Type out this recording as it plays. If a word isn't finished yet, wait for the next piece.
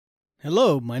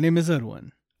Hello, my name is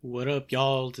Edwin. What up,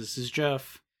 y'all? This is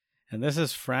Jeff. And this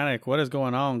is Frantic. What is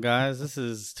going on, guys? This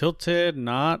is Tilted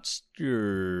Not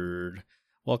Stirred.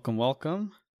 Welcome,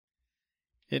 welcome.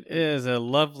 It is a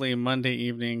lovely Monday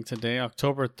evening today,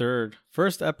 October 3rd.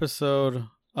 First episode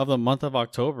of the month of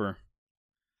October.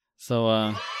 So,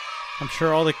 I'm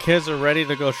sure all the kids are ready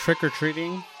to go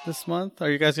trick-or-treating this month. Are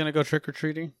you guys going to go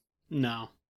trick-or-treating? No.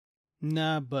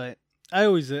 Nah, but I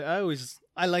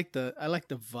like the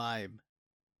vibe.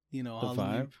 You know, The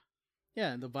Halloween. vibe?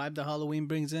 Yeah, the vibe that Halloween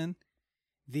brings in.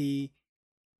 The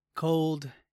cold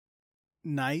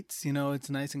nights, you know, it's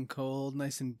nice and cold,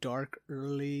 nice and dark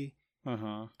early.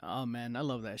 Uh-huh. Oh man, I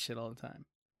love that shit all the time.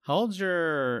 How old's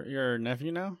your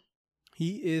nephew now?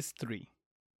 He is 3.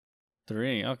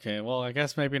 3. Okay, well, I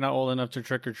guess maybe not old enough to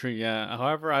trick-or-treat yet.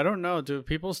 However, I don't know. Do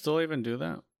people still even do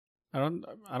that? I don't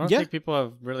Yeah. think people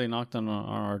have really knocked on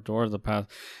our door the past.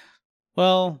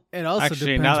 Well, It also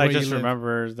actually, depends now that I where you just live.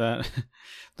 remember that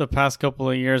the past couple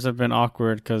of years have been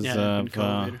awkward because Yeah, of it's been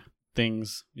COVID.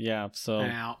 things. Yeah, so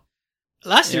Now,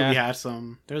 last year Yeah. we had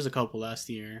some. There was a couple last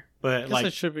year, I but guess like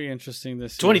it should be interesting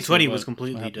this year. 2020 see was what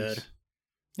completely happens. dead.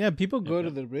 Yeah, people go Yeah. to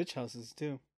the rich houses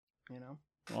too. You know,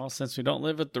 Well, since we don't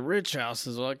live at the rich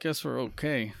houses, well, I guess we're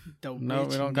okay. the No,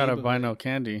 rich we don't gotta buy neighborhood. no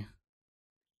candy.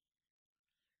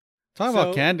 Talking So-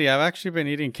 about candy, I've actually been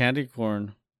eating candy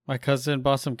corn. My cousin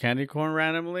bought some candy corn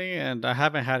randomly, and I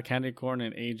haven't had candy corn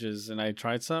in ages. And I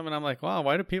tried some, and I'm like, wow,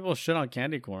 why do people shit on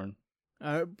candy corn?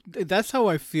 That's how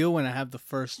I feel when I have the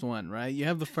first one. Right? You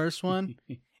have the first one.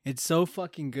 It's so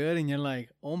fucking good, and you're like,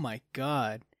 oh my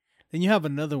god. Then you have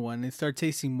another one, and it starts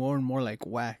tasting more and more like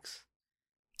wax.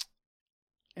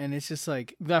 And it's just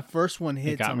like that first one It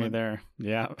hits got on me a- there.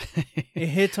 Yeah. It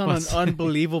hits on an What's-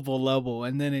 unbelievable level,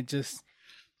 and then it just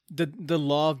the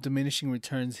law of diminishing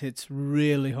returns hits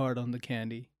really hard on the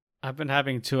candy. I've been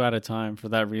having 2 at a time for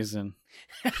that reason.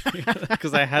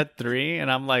 Because I had 3, and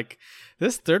I'm like,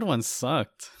 this third one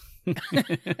sucked.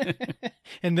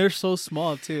 And they're so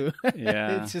small too.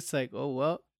 Yeah. It's just like, oh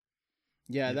well.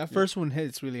 Yeah, Yep, that yep. first one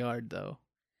hits really hard though.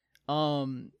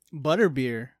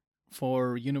 Butterbeer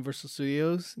for Universal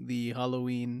Studios, the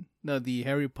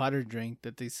Harry Potter drink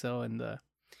that they sell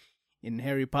in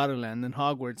Harry Potter Land and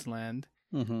Hogwarts Land,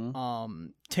 Mm-hmm.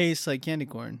 tastes like candy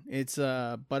corn. It's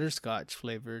butterscotch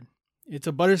flavored. It's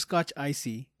a butterscotch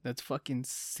icy that's fucking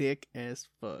sick as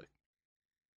fuck.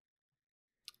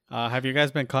 Have you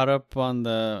guys been caught up on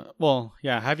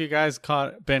have you guys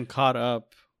been caught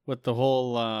up with the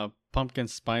whole pumpkin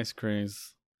spice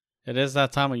craze? It is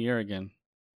that time of year again.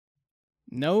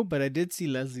 No, but I did see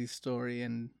Leslie's story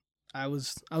and I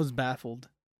was baffled.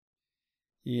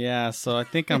 Yeah, so I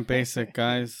think I'm basic,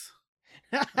 guys.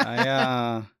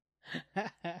 I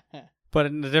but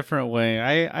in a different way.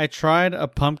 I tried a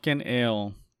pumpkin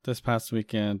ale this past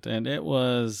weekend, and it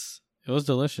was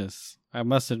delicious. I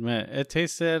must admit, it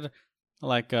tasted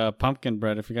like pumpkin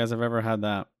bread. If you guys have ever had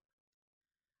that,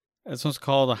 this one's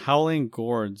called Howling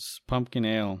Gourds Pumpkin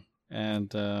Ale, and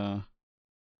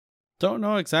don't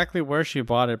know exactly where she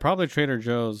bought it. Probably Trader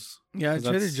Joe's. Yeah, 'Cause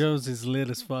Trader that's- Joe's is lit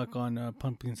as fuck on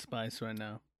pumpkin spice right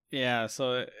now. Yeah,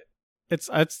 so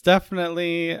it's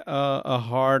definitely a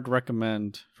hard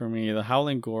recommend for me. The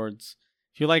Howling Gourds.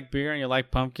 If you like beer and you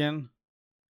like pumpkin,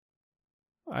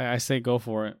 I say go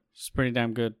for it. It's pretty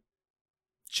damn good.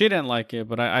 She didn't like it,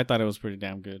 but I thought it was pretty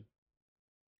damn good.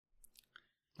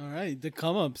 All right, the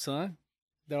come ups, huh?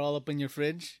 They're all up in your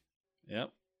fridge.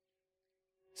 Yep.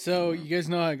 So you guys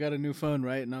know I got a new phone,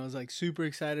 right? And I was like super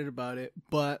excited about it.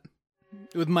 But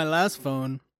with my last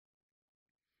phone,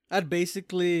 I'd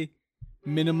basically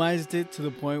minimized it to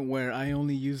the point where I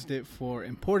only used it for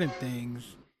important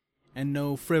things and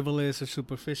no frivolous or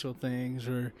superficial things,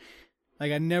 or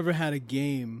like I never had a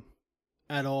game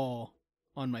at all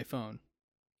on my phone.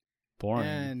 Boring.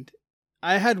 And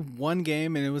I had one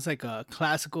game, and it was like a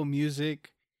classical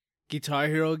music Guitar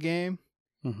Hero game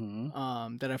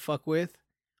Mm-hmm. that I fuck with,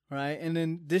 right? And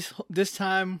then this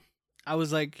time I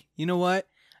was like, you know what?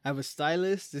 I have a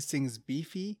stylus. This thing's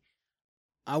beefy.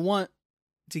 I want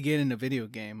to get in a video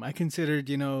game. I considered,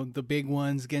 the big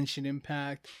ones, Genshin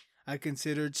Impact. I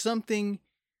considered something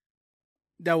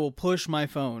that will push my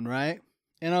phone, right?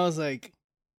 And I was like,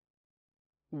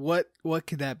 what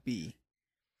could that be?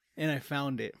 And I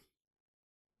found it.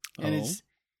 And it's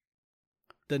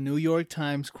the New York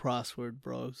Times crossword,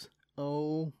 bros.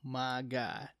 Oh my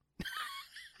god.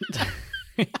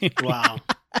 Wow.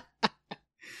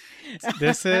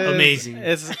 This is Amazing.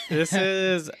 This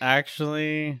is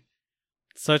actually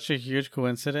such a huge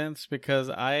coincidence because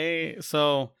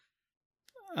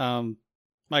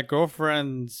my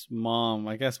girlfriend's mom,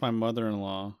 I guess my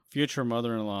mother-in-law, future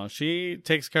mother-in-law, she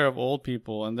takes care of old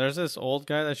people, and there's this old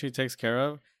guy that she takes care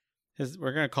of.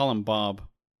 We're gonna call him Bob,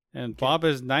 and Bob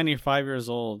is 95 years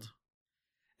old,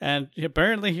 and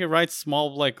apparently he writes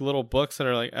small like little books that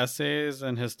are like essays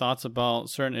and his thoughts about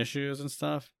certain issues and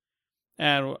stuff.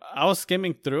 And I was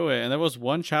skimming through it, and there was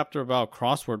one chapter about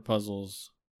crossword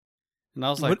puzzles, and I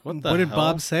was like, "What the hell?" What did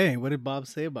Bob say? What did Bob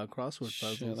say about crossword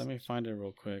puzzles? Shit, let me find it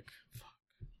real quick.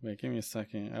 Wait, give me a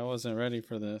second. I wasn't ready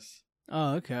for this.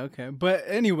 Oh, okay. But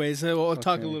anyways, we'll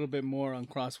talk a little bit more on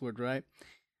crossword, right?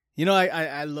 You know,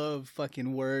 I love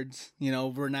fucking words, you know,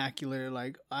 vernacular.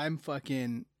 Like, I'm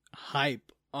fucking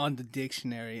hype on the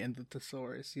dictionary and the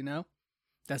thesaurus, you know?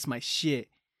 That's my shit.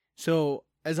 So,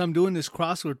 as I'm doing this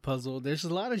crossword puzzle, there's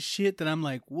a lot of shit that I'm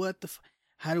like, what the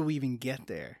how do we even get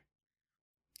there?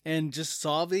 And just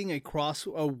solving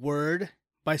a word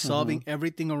by solving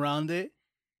everything around it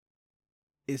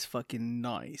is fucking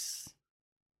nice.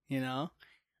 You know?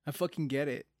 I fucking get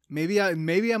it. Maybe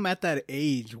I'm at that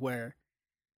age where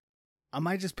I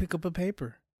might just pick up a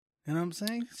paper. You know what I'm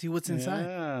saying? See what's inside.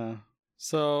 Yeah.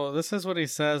 So this is what he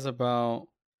says about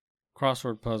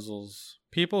crossword puzzles.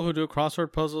 People who do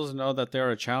crossword puzzles know that they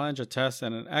are a challenge, a test,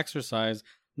 and an exercise,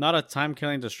 not a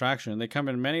time-killing distraction. They come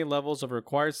in many levels of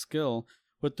required skill,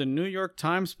 with the New York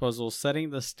Times puzzle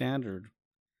setting the standard.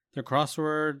 The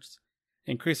crosswords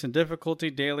increase in difficulty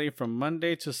daily from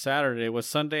Monday to Saturday, with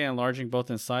Sunday enlarging both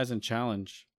in size and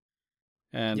challenge.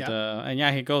 And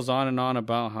he goes on and on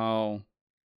about how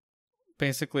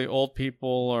basically old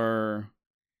people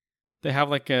they have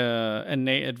like a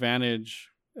innate advantage,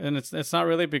 and it's not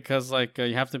really because like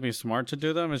you have to be smart to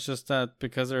do them. It's just that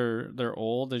because they're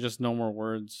old, they just know more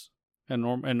words and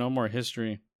know more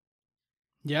history.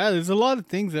 Yeah, there's a lot of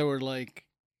things that were like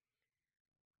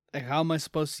how am I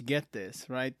supposed to get this,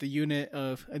 right? The unit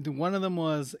of, I think one of them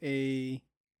was it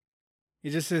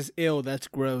just says ill, that's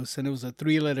gross, and it was a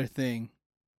 3-letter thing,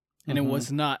 and it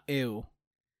was not ill.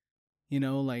 You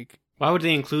know, like. Why would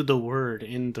they include the word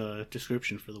in the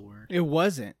description for the word? It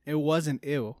wasn't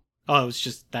ill. Oh, it was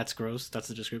just, that's gross? That's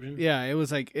the description? Yeah, it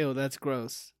was like, ill, that's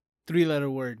gross. 3-letter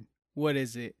word. What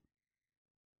is it?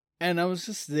 And I was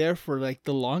just there for like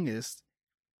the longest.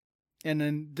 And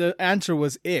then the answer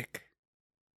was ick.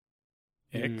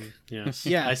 Ick? Yes.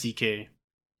 Yeah. ICK.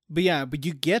 But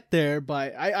you get there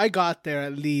by, I got there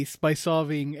at least by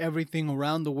solving everything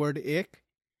around the word ick.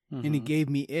 And it gave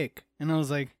me ick. And I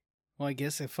was like, well, I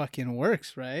guess it fucking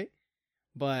works, right?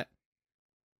 But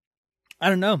I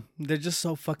don't know. They're just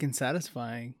so fucking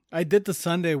satisfying. I did the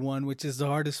Sunday one, which is the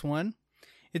hardest one.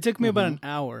 It took me about an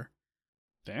hour.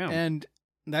 Damn. And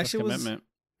that shit was commitment.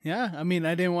 Yeah, I mean,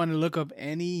 I didn't want to look up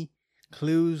any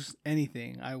clues,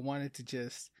 anything. I wanted to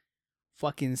just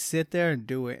fucking sit there and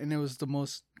do it. And it was the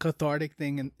most cathartic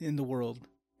thing in the world.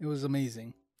 It was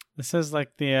amazing. This is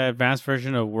like the advanced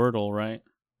version of Wordle, right?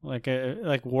 Like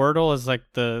Wordle is like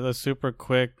the super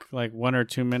quick, like 1 or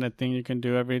 2 minute thing you can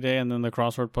do every day, and then the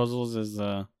crossword puzzles is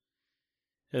the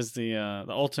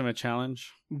ultimate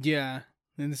challenge. Yeah,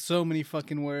 and so many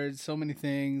fucking words, so many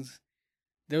things.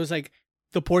 There was like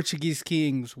the Portuguese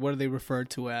kings, what are they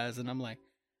referred to as? And I'm like,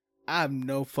 I have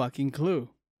no fucking clue,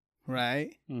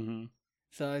 right?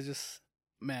 So I just,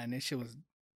 man, this shit it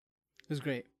was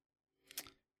great.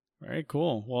 Very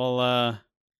cool. Well,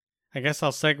 I guess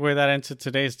I'll segue that into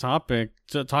today's topic,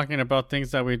 talking about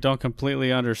things that we don't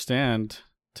completely understand.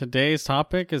 Today's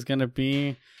topic is going to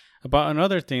be about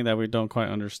another thing that we don't quite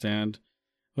understand,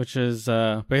 which is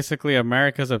basically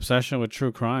America's obsession with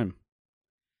true crime.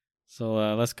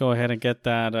 So let's go ahead and get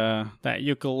that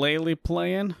ukulele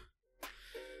playing,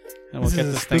 and we'll get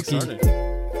this thing started.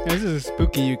 This is a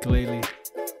spooky ukulele.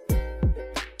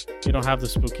 You don't have the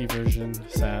spooky version,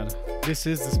 sad. This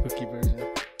is the spooky version.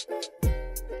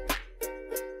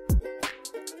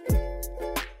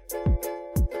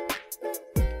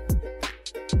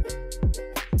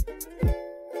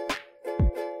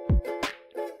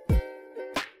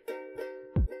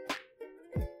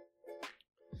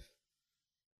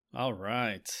 All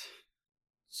right.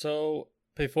 So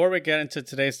before we get into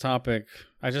today's topic,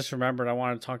 I just remembered I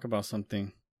wanted to talk about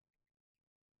something.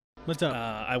 What's up?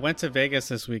 I went to Vegas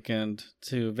this weekend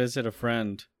to visit a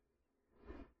friend,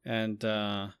 and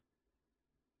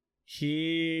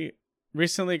he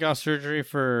recently got surgery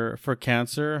for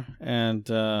cancer, and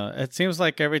it seems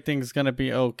like everything's gonna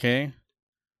be okay.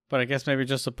 But I guess maybe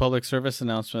just a public service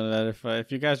announcement that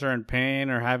if you guys are in pain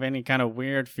or have any kind of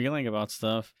weird feeling about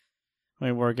stuff, I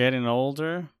mean, we're getting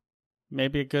older.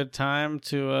 Maybe a good time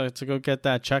to go get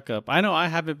that checkup. I know I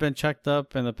haven't been checked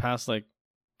up in the past like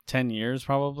 10 years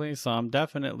probably, so I'm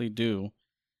definitely due.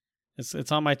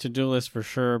 It's on my to-do list for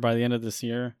sure by the end of this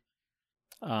year.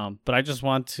 But I just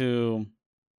want to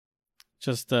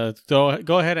just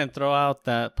go ahead and throw out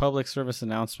that public service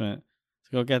announcement.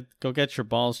 Go get your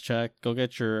balls checked. Go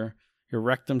get your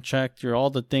rectum checked. All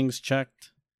the things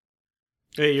checked.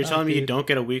 Hey, you're telling me you don't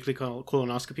get a weekly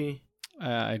colonoscopy?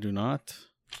 I do not.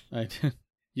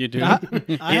 You do? I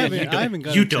haven't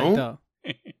gotten You checked don't? out.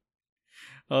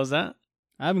 What was that?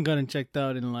 I haven't gotten checked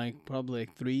out in like probably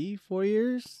like 3-4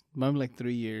 years. I'm like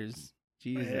 3 years.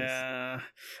 Jesus. Yeah.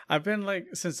 I've been like,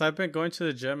 since I've been going to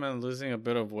the gym and losing a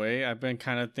bit of weight, I've been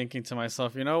kind of thinking to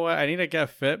myself, you know what? I need to get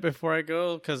fit before I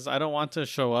go because I don't want to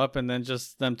show up and then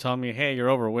just them tell me, hey,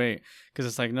 you're overweight. Because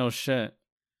it's like, no shit.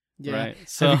 Yeah. Right.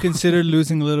 So Have you considered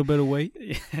losing a little bit of weight?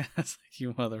 yeah, it's like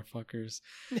you motherfuckers.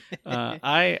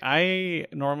 I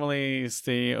normally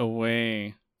stay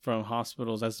away from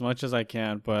hospitals as much as I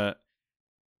can, but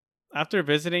after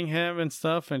visiting him and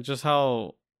stuff and just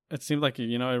how it seemed like,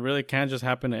 you know, it really can just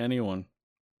happen to anyone.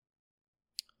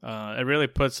 It really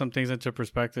puts some things into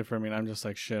perspective for me. And I'm just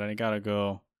like, shit, I gotta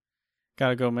go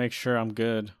make sure I'm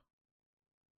good.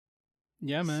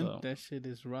 Yeah, man. So. That shit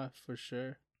is rough for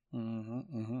sure.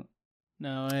 Mm-hmm.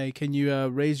 Now, hey, can you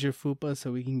raise your fupa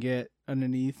so we can get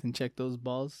underneath and check those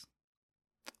balls?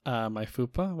 My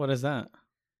fupa? What is that?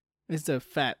 It's the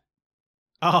fat.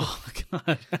 Oh,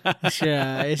 God.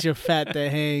 It's your fat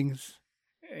that hangs.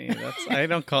 Hey, I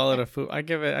don't call it a fupa. I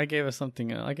gave it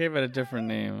something else. I gave it a different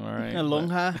name, all right? A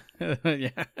lonja?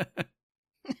 Yeah.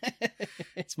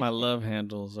 It's my love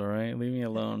handles, all right? Leave me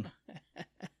alone.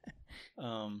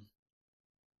 But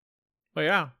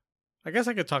yeah. I guess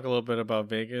I could talk a little bit about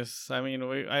Vegas. I mean,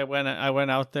 I went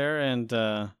out there and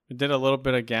we did a little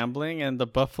bit of gambling, and the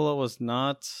Buffalo was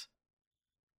not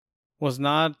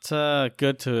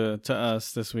good to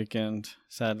us this weekend.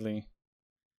 Sadly,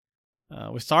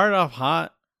 we started off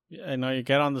hot. I know you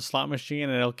get on the slot machine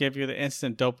and it'll give you the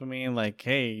instant dopamine, like,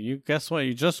 "Hey, you guess what?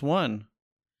 You just won,"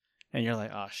 and you're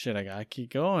like, "Oh shit, I gotta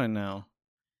keep going now."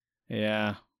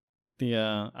 Yeah.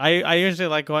 I usually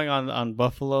like going on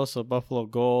Buffalo, so Buffalo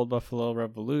Gold, Buffalo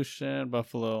Revolution,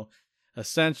 Buffalo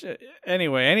Ascension.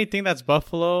 Anyway, anything that's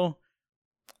Buffalo,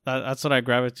 that's what I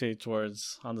gravitate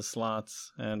towards on the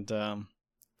slots. And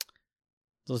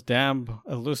those damn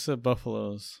elusive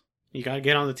Buffaloes. You gotta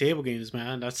get on the table games,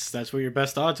 man. That's where your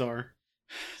best odds are.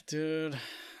 Dude,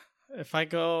 if I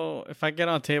get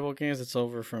on table games, it's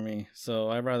over for me. So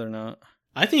I'd rather not.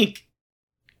 I think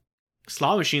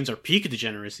slot machines are peak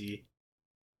degeneracy.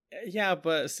 Yeah,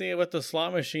 but see, with the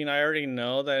slot machine, I already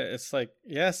know that it's like,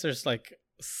 yes, there's like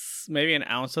maybe an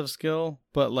ounce of skill,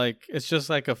 but like it's just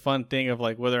like a fun thing of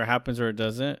like whether it happens or it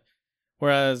doesn't.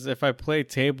 Whereas if I play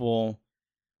table,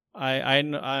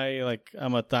 I'm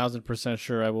 1,000%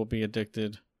 sure I will be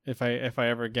addicted if I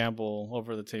ever gamble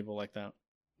over the table like that.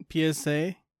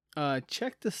 PSA: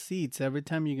 check the seats every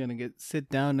time you're gonna sit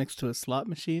down next to a slot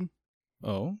machine.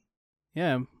 Oh,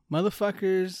 yeah,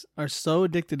 motherfuckers are so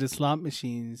addicted to slot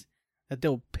machines that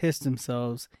they'll piss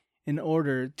themselves in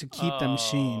order to keep the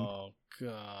machine. Oh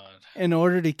God! In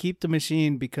order to keep the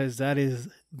machine because that is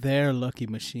their lucky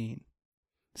machine.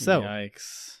 So,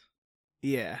 yikes!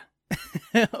 Yeah.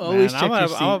 Always check your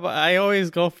seat. I always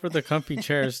go for the comfy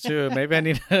chairs too.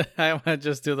 Maybe I want to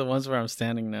just do the ones where I'm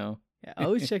standing now. Yeah,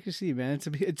 always check your seat, man.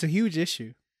 It's a huge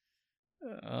issue.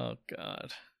 Oh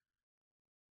God.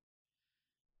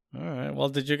 All right. Well,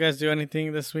 did you guys do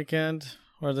anything this weekend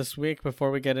or this week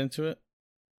before we get into it?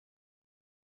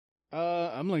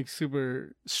 I'm like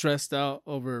super stressed out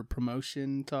over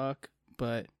promotion talk,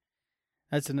 but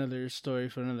that's another story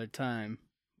for another time.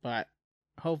 But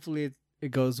hopefully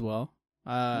it goes well.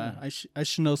 I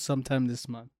should know sometime this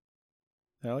month.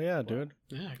 Hell yeah, dude.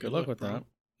 Yeah, good luck with that.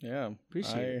 Yeah,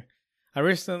 appreciate it. I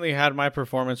recently had my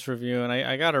performance review and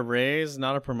I got a raise,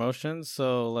 not a promotion,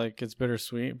 so like it's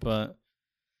bittersweet, but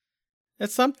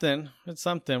it's something. It's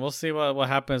something. We'll see what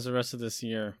happens the rest of this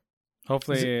year.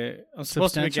 Hopefully, I'm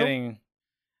supposed to be getting.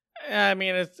 I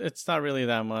mean, it's not really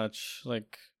that much.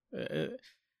 Like,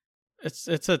 it's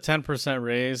a 10%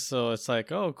 raise, so it's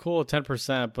like, oh, cool,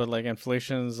 10%. But like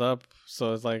inflation's up,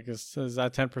 so it's like, is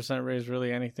that 10% raise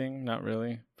really anything? Not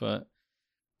really, but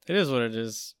it is what it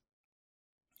is.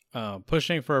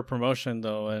 Pushing for a promotion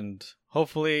though, and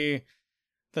hopefully,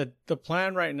 the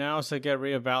plan right now is to get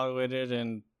reevaluated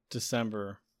in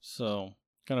December, so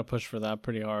gonna push for that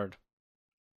pretty hard.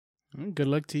 Good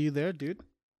luck to you there, dude.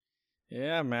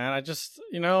 Yeah, man. I just,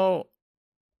 I'm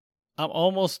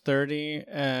almost 30,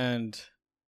 and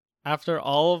after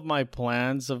all of my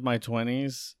plans of my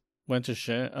 20s went to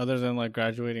shit, other than like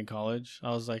graduating college,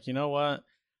 I was like, you know what?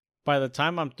 By the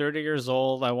time I'm 30 years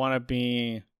old, I want to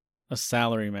be a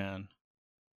salary man.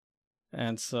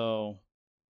 And so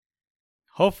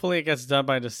hopefully it gets done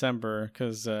by December,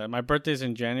 because my birthday's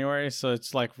in January, so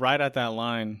it's like right at that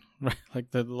line, right,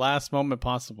 like the last moment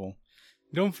possible.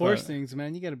 Don't force things,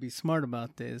 man. You got to be smart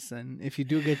about this. And if you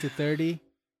do get to 30,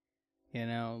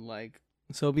 like,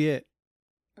 so be it.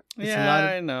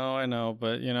 I know,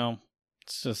 but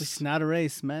it's just it's not a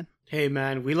race, man. Hey,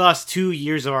 man, we lost 2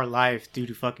 years of our life due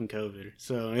to fucking COVID,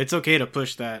 so it's okay to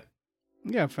push that.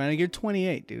 Yeah, Frank, you're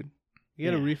 28, dude. You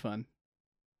get a refund.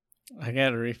 I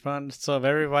get a refund. So if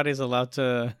everybody's allowed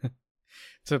to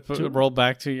roll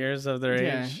back 2 years of their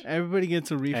age, yeah, everybody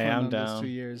gets a refund on down. those 2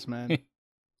 years, man.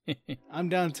 I'm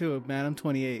down to it, man. I'm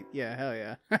 28. Yeah, hell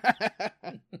yeah.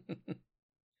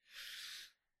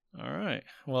 All right.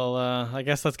 Well, I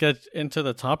guess let's get into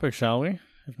the topic, shall we?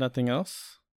 If nothing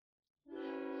else.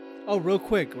 Oh, real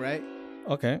quick, right?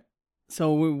 Okay.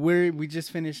 So we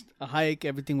just finished a hike.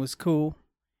 Everything was cool,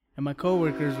 and my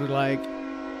coworkers were like,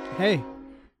 "Hey,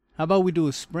 how about we do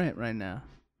a sprint right now?"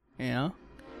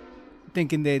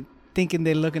 Thinking they're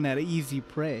looking at an easy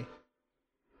prey,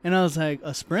 and I was like,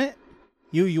 "A sprint?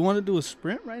 You want to do a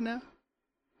sprint right now?"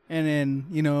 And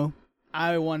then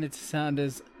I wanted to sound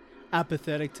as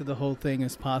apathetic to the whole thing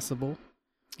as possible,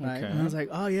 right? Okay. And I was like,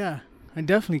 "Oh yeah, I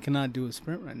definitely cannot do a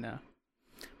sprint right now,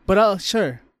 but I'll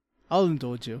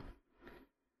indulge you."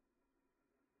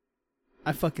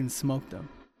 I fucking smoked them,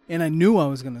 and I knew I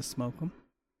was gonna smoke them.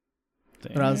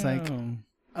 Damn. But I was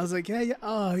like, yeah,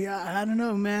 oh yeah, I don't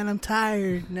know, man, I'm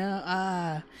tired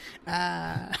now.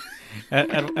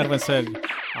 Edwin said,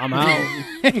 "I'm out."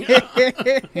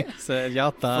 Said,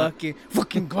 "Y'all thought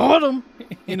fucking got him,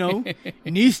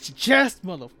 knees to chest,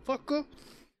 motherfucker."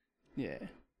 Yeah,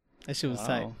 that shit was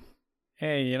tight.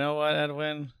 Hey, you know what,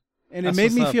 Edwin? And it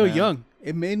made me feel young.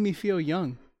 It made me feel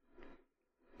young.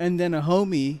 And then a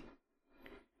homie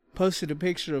posted a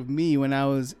picture of me when I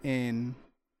was in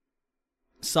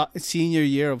senior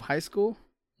year of high school.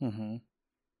 Mm-hmm.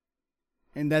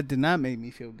 And that did not make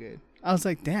me feel good. I was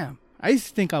like, damn, I used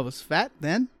to think I was fat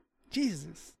then.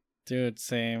 Jesus. Dude,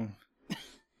 same.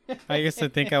 I used to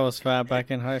think I was fat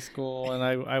back in high school, and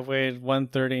I weighed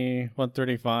 130,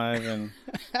 135, and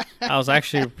I was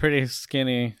actually pretty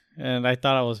skinny, and I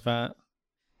thought I was fat.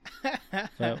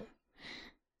 But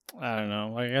I don't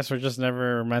know. I guess we're just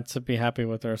never meant to be happy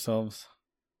with ourselves.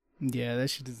 Yeah, that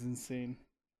shit is insane.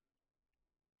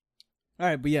 All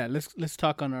right, but yeah, let's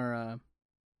talk on our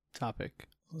topic.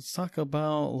 Let's talk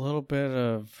about a little bit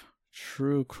of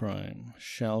true crime,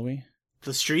 shall we?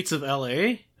 The Streets of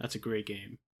L.A.? That's a great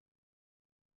game.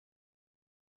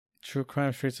 True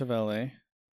Crime Streets of L.A.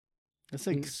 That's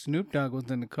like Snoop Dogg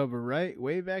was in the cover, right?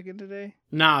 Way back in the day?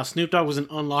 Nah, Snoop Dogg was an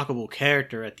unlockable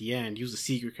character at the end. He was a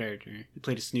secret character. He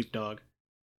played a Snoop Dogg.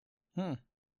 I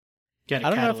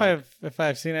don't know if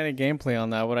I've seen any gameplay on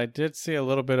that, but I did see a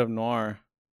little bit of Noir.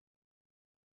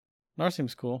 Noir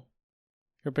seems cool.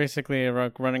 You're basically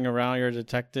running around, you're a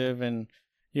detective, and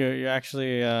you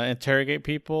actually interrogate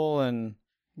people, and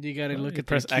you gotta look at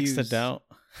press their cues. X to doubt.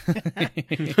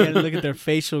 You gotta look at their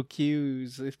facial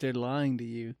cues if they're lying to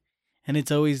you. And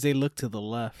it's always they look to the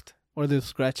left or they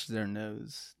scratch their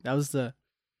nose. That was the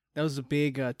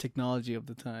big technology of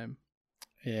the time.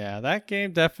 Yeah, that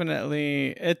game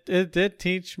definitely it did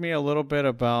teach me a little bit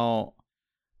about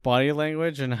body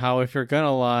language and how if you're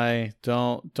gonna lie,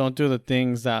 don't do the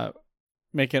things that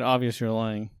make it obvious you're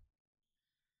lying.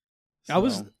 So. I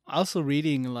was also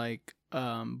reading like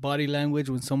body language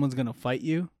when someone's gonna fight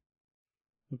you.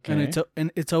 Okay.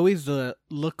 And it's always the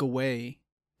look away.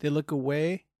 They look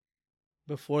away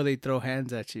before they throw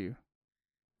hands at you.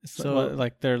 So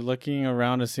like they're looking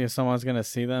around to see if someone's gonna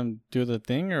see them do the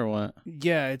thing or what?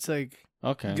 Yeah, it's like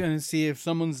you're gonna see if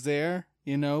someone's there,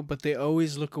 but they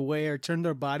always look away or turn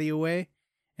their body away,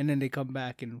 and then they come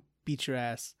back and beat your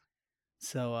ass.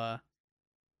 So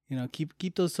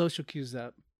keep those social cues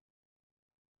up.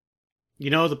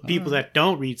 The people that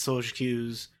don't read social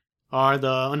cues are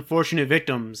the unfortunate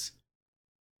victims.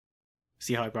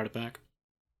 See how I brought it back?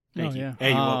 Thank you. Yeah.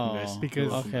 Hey, you're welcome, guys.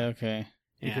 Because okay.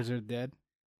 Because they're dead.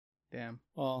 Damn.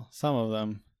 Well, some of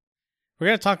them. We're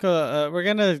gonna talk. We're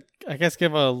gonna, I guess,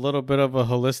 give a little bit of a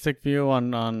holistic view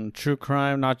on true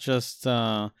crime, not just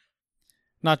on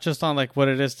like what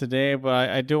it is today, but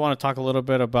I do want to talk a little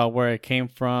bit about where it came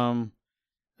from,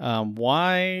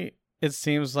 why it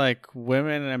seems like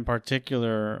women in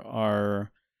particular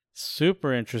are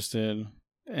super interested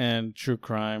in true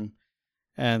crime,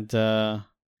 and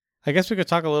I guess we could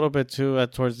talk a little bit too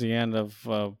towards the end of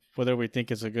whether we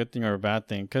think it's a good thing or a bad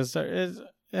thing, because it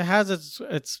has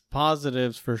its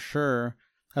positives for sure,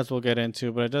 as we'll get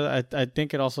into, but I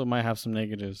think it also might have some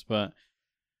negatives. But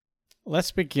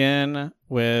let's begin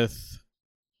with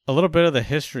a little bit of the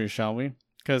history, shall we?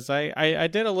 Because I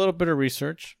did a little bit of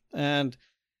research, and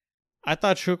I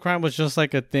thought true crime was just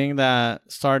like a thing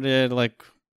that started like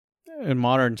in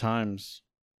modern times.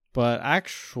 But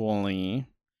actually,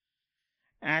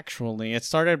 it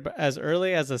started as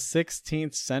early as the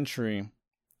 16th century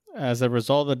as a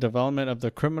result of the development of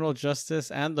the criminal justice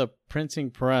and the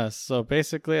printing press. So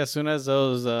basically, as soon as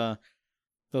those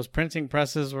printing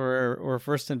presses were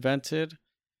first invented,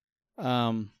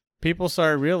 people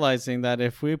started realizing that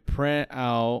if we print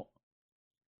out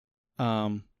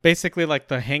basically like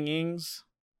the hangings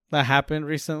that happened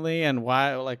recently and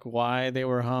why they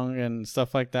were hung and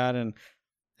stuff like that, and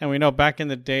we know back in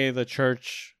the day the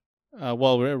church it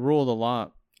ruled a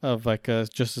lot of like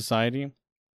just society.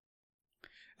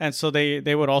 And so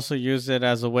they would also use it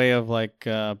as a way of like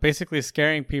basically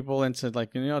scaring people into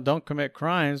like, don't commit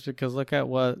crimes because look at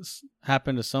what's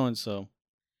happened to so and so.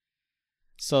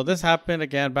 So this happened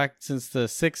again back since the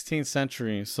 16th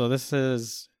century. So this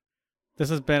has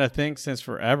been a thing since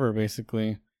forever,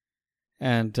 basically.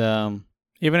 And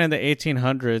even in the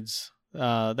 1800s,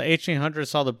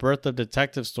 saw the birth of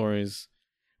detective stories,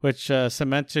 which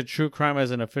cemented true crime as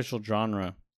an official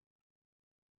genre.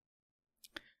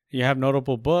 You have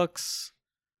notable books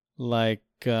like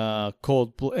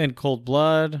Cold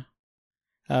Blood,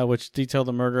 which detail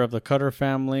the murder of the Cutter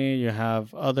family. You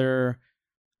have other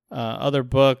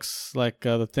books like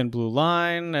The Thin Blue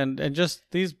Line, and just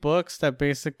these books that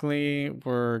basically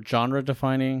were genre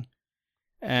defining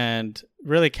and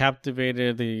really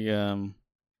captivated the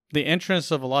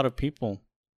interest of a lot of people.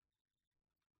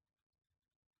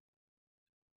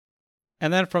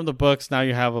 And then from the books, now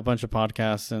you have a bunch of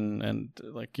podcasts and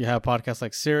like you have podcasts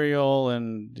like Serial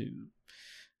and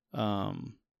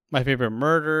My Favorite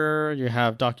Murder. You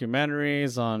have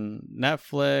documentaries on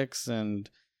Netflix, and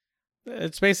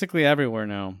it's basically everywhere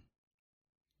now.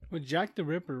 With Jack the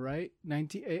Ripper, right?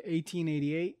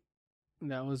 1888.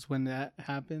 That was when that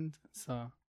happened.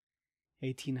 So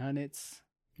 1800s.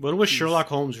 When was Sherlock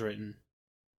Holmes written?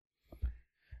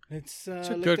 It's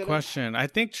a good question. I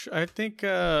think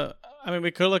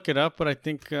we could look it up, but I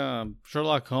think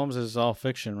Sherlock Holmes is all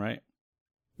fiction, right?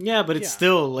 Yeah, but it's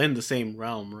still in the same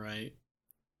realm, right?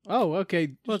 Oh,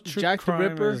 okay. Well, Jack the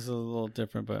Ripper is a little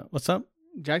different, but what's up?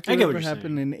 Jack the Ripper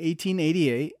happened in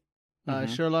 1888.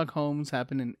 Sherlock Holmes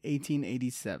happened in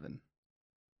 1887.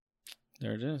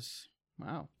 There it is.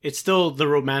 Wow. It's still the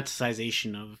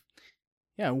romanticization of...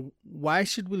 Yeah, why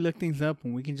should we look things up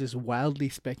when we can just wildly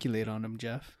speculate on them,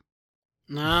 Jeff?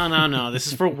 No. This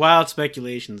is for wild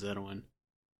speculations, Edwin.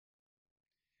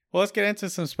 Well, let's get into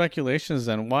some speculations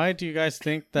then. Why do you guys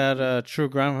think that true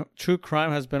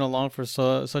crime has been along for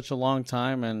such a long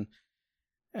time,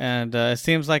 and it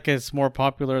seems like it's more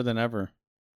popular than ever?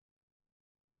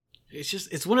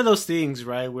 It's one of those things,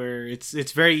 right, where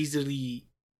it's very easy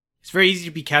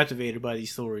to be captivated by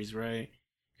these stories, right?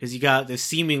 Because you got this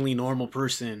seemingly normal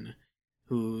person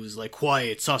who's like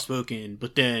quiet, soft-spoken,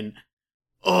 but then,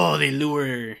 they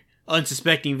lure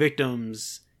unsuspecting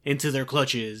victims into their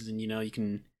clutches, and you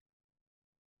can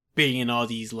bring in all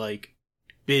these like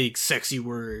big sexy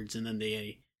words, and then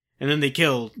they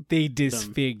kill. They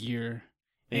disfigure,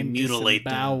 they mutilate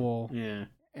disembowel, them. Yeah,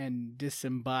 and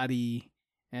disembody,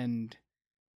 and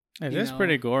it is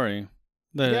pretty gory.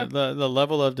 The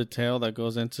level of detail that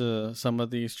goes into some of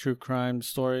these true crime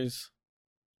stories.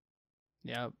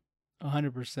 Yeah,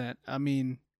 100%. I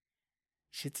mean,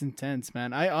 shit's intense,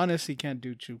 man. I honestly can't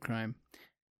do true crime.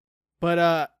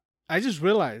 But I just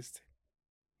realized,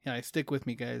 stick with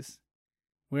me, guys.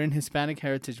 We're in Hispanic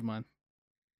Heritage Month.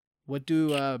 What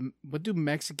do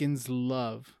Mexicans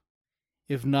love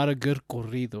if not a good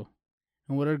corrido?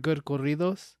 And what are good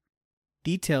corridos?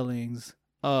 Detailings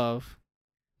of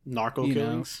narco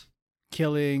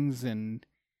killings and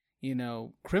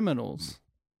criminals.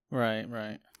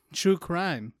 Right. True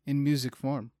crime in music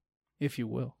form, if you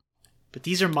will. But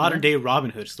these are modern day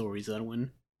Robin Hood stories,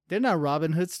 Edwin. They're not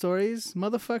Robin Hood stories.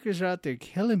 Motherfuckers are out there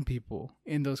killing people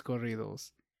in those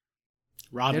corridos.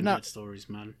 Robin Hood stories,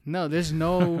 man. No, there's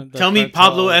no... Tell me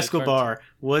Pablo Escobar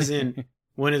wasn't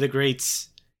one of the greats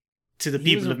to the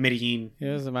people of Medellin. He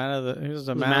was a man of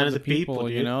the people,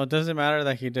 It doesn't matter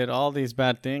that he did all these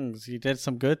bad things. He did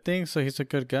some good things, so he's a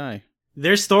good guy.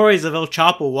 There's stories of El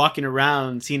Chapo walking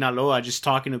around Sinaloa just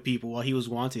talking to people while he was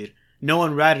wanted. No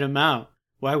one ratted him out.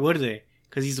 Why would they?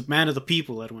 Because he's a man of the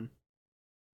people, Edwin.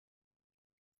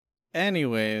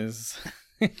 Anyways.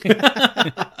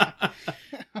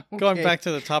 Going back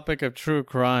to the topic of true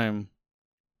crime.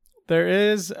 There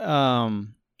is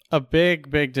a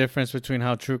big difference between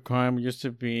how true crime used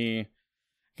to be, I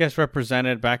guess,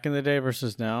 represented back in the day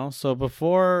versus now. So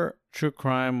before true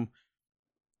crime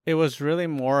it was really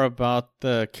more about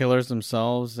the killers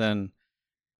themselves, and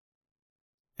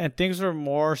things were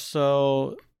more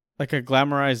so like a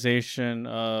glamorization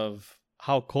of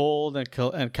how cold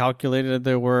and calculated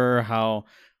they were, how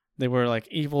they were like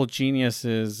evil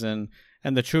geniuses, and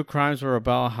the true crimes were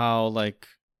about how like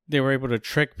they were able to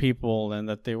trick people, and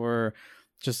that they were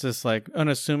just this like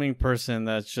unassuming person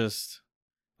that's just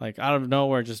like out of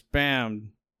nowhere, just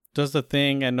bam, does the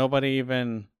thing, and nobody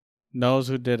even knows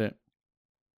who did it.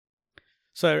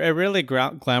 So it really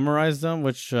glamorized them,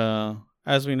 which,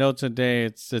 as we know today,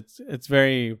 it's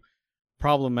very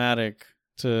problematic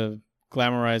to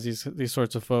glamorize these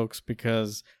sorts of folks,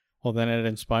 because, well, then it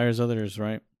inspires others,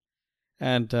 right?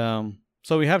 And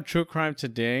so we have true crime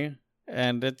today,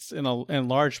 and it's in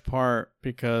large part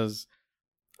because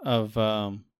of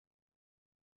I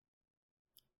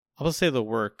will say the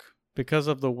work, because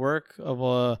of the work of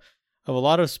a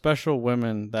lot of special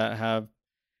women that have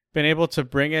been able to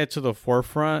bring it to the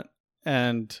forefront.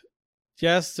 And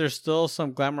yes, there's still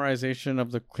some glamorization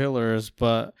of the killers,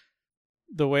 but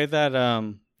the way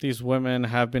that these women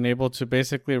have been able to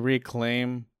basically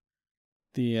reclaim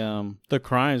the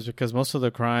crimes, because most of the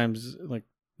crimes, like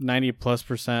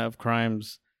 90+% of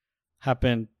crimes,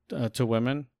 happen to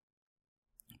women.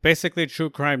 Basically, true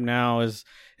crime now is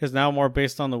now more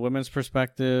based on the women's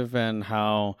perspective, and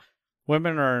how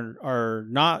women are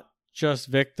not just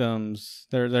victims;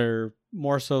 they're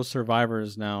more so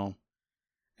survivors now,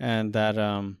 and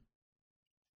that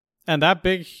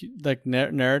big like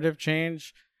narrative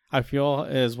change, I feel,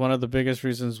 is one of the biggest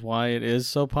reasons why it is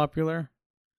so popular.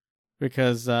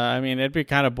 Because I mean, it'd be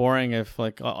kind of boring if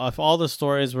all the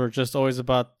stories were just always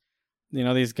about, you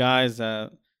know, these guys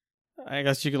that, I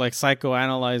guess you could like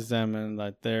psychoanalyze them, and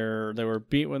like they were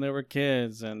beat when they were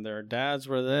kids, and their dads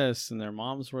were this and their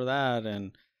moms were that,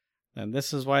 and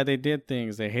this is why they did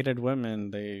things. They hated women,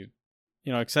 they,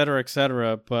 you know, et cetera, et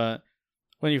cetera. But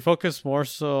when you focus more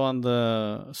so on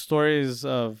the stories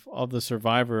of the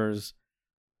survivors,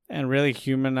 and really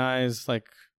humanize, like,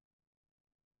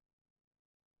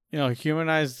 you know,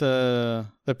 humanize the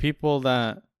people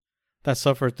that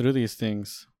suffer through these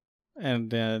things,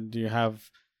 and you have,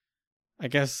 I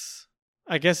guess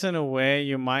in a way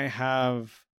you might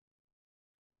have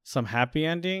some happy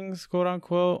endings, quote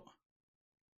unquote.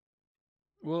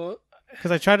 Well,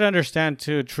 because I try to understand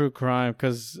too true crime,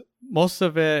 because most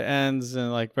of it ends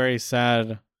in like very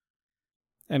sad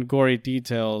and gory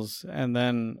details, and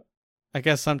then I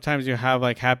guess sometimes you have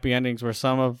like happy endings where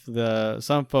some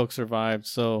folks survived.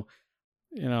 So,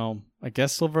 you know, I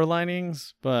guess silver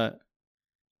linings. But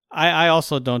I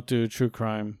also don't do true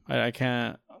crime. I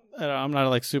can't. I'm not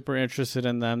like super interested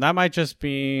in them. That might just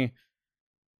be,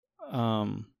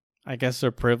 I guess,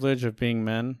 their privilege of being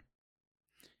men.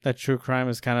 That true crime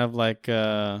is kind of like,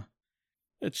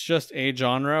 it's just a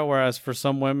genre. Whereas for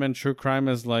some women, true crime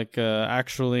is like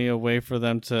actually a way for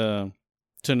them to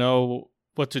know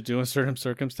what to do in certain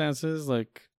circumstances.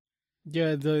 Like,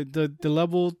 yeah, the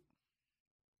level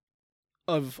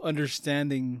of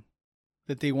understanding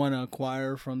that they want to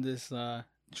acquire from this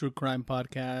true crime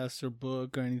podcast or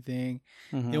book or anything,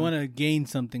 they want to gain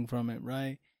something from it,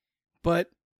 right? But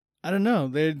I don't know.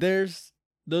 There's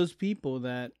those people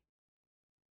that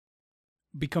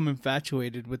become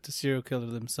infatuated with the serial killer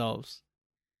themselves,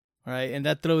 right? And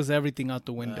that throws everything out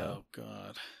the window. Oh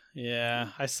God.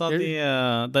 Yeah, I saw the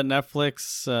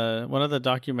Netflix one of the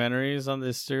documentaries on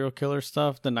this serial killer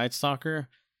stuff, The Night Stalker,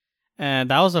 and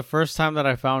that was the first time that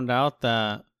I found out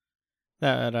that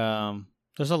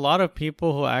there's a lot of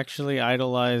people who actually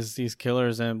idolize these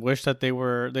killers and wish that they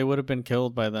would have been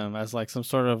killed by them, as like some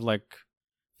sort of like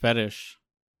fetish.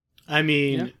 I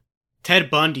mean, Ted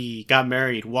Bundy got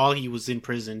married while he was in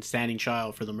prison, standing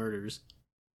trial for the murders.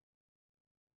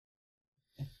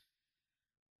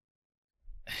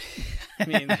 I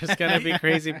mean, there's gonna be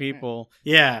crazy people.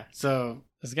 Yeah, so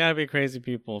there's gotta be crazy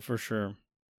people for sure.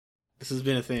 This has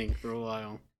been a thing for a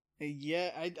while. Yeah,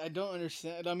 I don't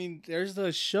understand. I mean, there's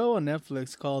the show on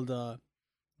Netflix called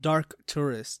Dark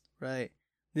Tourist, right?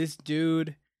 This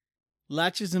dude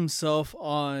latches himself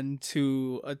on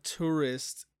to a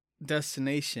tourist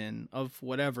destination of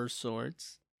whatever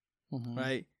sorts,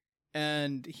 right?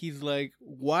 And he's like,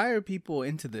 why are people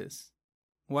into this?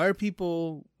 What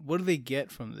do they get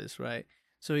from this, right?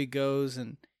 So he goes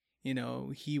and, you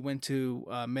know, he went to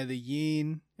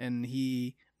Medellin, and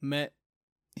he met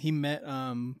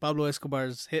Pablo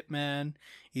Escobar's hitman.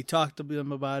 He talked to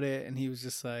them about it, and he was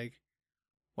just like,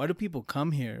 why do people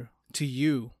come here to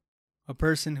you, a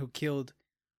person who killed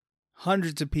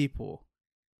hundreds of people,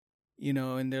 you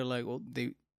know? And they're like, well,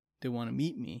 they want to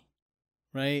meet me,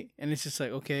 right? And it's just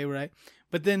like, okay, right?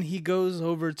 But then he goes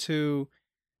over to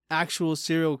actual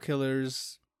serial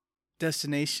killers'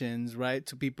 destinations, right?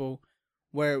 To people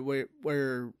where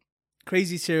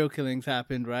crazy serial killings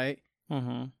happened, right?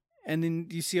 Mm-hmm. And then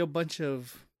you see a bunch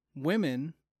of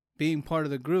women being part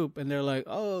of the group, and they're like,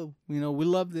 "Oh, we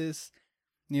love this.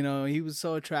 He was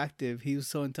so attractive. He was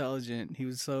so intelligent. He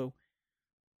was so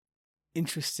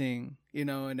interesting.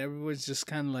 And everyone's just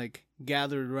kind of like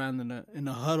gathered around in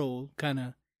a huddle, kind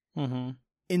of Mm-hmm.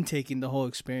 intaking the whole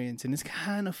experience, and it's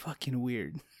kind of fucking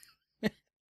weird.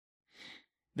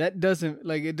 That doesn't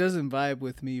vibe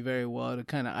with me very well to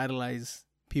kind of idolize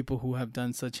people who have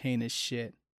done such heinous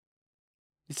shit.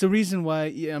 It's the reason why.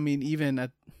 Yeah, I mean, even I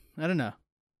don't know.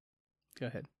 Go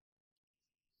ahead.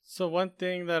 So one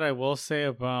thing that I will say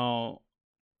about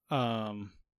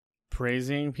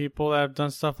praising people that have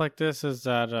done stuff like this is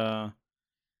that I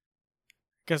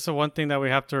guess the one thing that we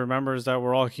have to remember is that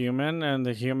we're all human, and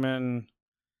the human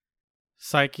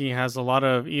psyche has a lot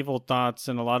of evil thoughts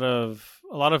and a lot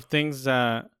of things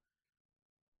that,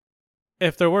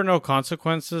 if there were no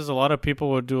consequences, a lot of people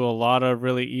would do a lot of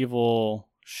really evil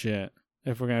shit,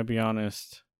 if we're going to be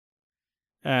honest.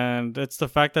 And it's the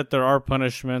fact that there are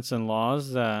punishments and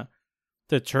laws that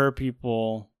deter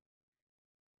people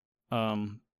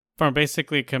from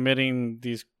basically committing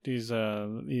these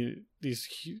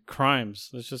crimes.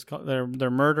 Let's just call they're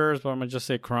murders, but I'm gonna just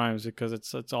say crimes because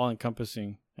it's all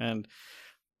encompassing. And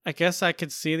I guess I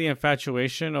could see the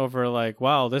infatuation over like,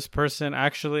 wow, this person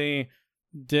actually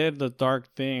did the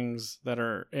dark things that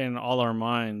are in all our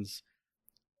minds,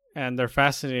 and they're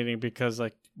fascinating because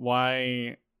like,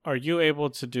 why are you able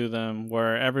to do them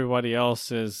where everybody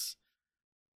else is,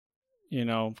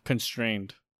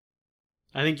 constrained?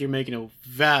 I think you're making a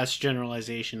vast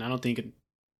generalization. I don't think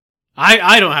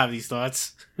I don't have these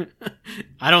thoughts.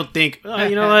 I don't think.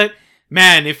 You know what,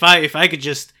 man? If I could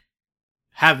just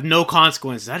have no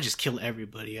consequences, I'd just kill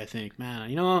everybody. I think, man.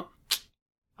 You know what?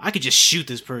 I could just shoot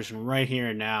this person right here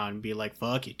and now and be like,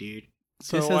 "Fuck it, dude."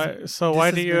 So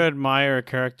why do you admire a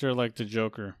character like the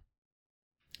Joker?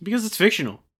 Because it's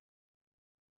fictional.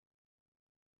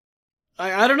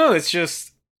 I don't know. It's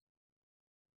just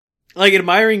like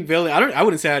admiring villain. I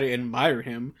wouldn't say I admire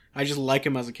him. I just like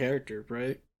him as a character,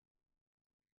 right?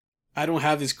 I don't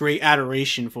have this great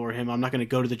adoration for him. I'm not going to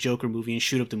go to the Joker movie and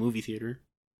shoot up the movie theater.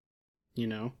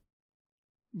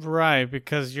 Right,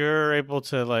 because you're able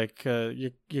to like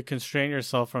you constrain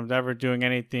yourself from never doing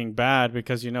anything bad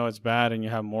because you know it's bad and you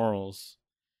have morals.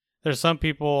 There's some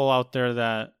people out there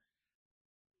that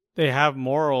they have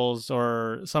morals,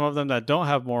 or some of them that don't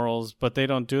have morals, but they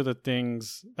don't do the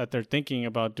things that they're thinking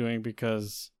about doing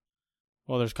because,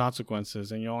 well, there's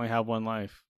consequences and you only have one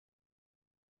life.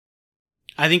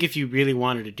 I think if you really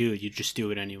wanted to do it, you'd just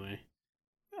do it anyway.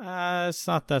 It's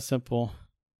not that simple.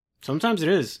 Sometimes it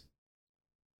is.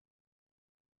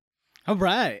 All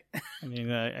right. I mean,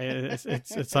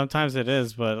 it's sometimes it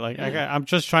is, but like I'm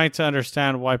just trying to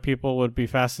understand why people would be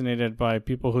fascinated by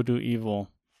people who do evil,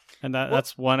 and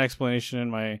that's one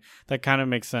explanation that kind of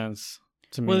makes sense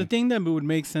to me. Well, the thing that would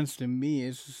make sense to me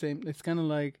is the same. It's kind of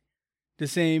like the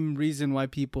same reason why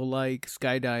people like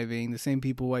skydiving. The same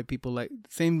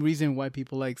reason why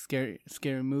people like scary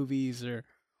movies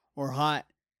or hot,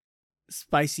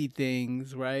 spicy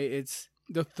things. Right? It's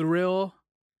the thrill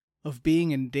of being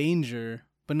in danger,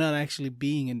 but not actually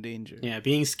being in danger. Yeah,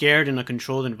 being scared in a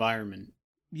controlled environment.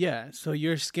 Yeah, so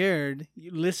you're scared,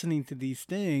 you're listening to these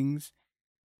things,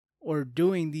 or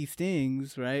doing these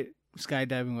things, right?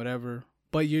 Skydiving, whatever.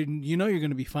 But you're going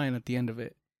to be fine at the end of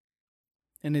it.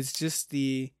 And it's just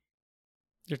you're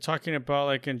talking about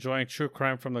like enjoying true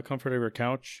crime from the comfort of your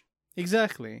couch?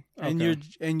 Exactly. Okay.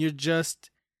 And you're just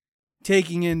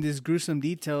taking in these gruesome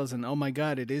details, and oh my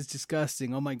god, it is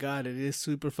disgusting. Oh my god, it is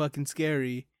super fucking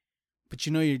scary. But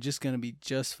you're just gonna be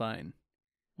just fine.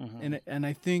 Mm-hmm. And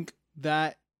I think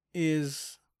that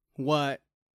is what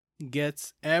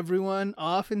gets everyone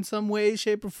off in some way,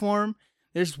 shape, or form.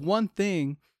 There's one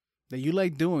thing that you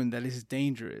like doing that is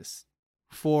dangerous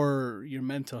for your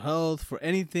mental health, for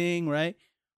anything, right?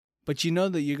 But you know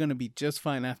that you're gonna be just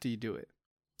fine after you do it,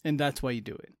 and that's why you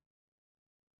do it.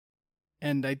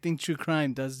 And I think true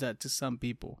crime does that to some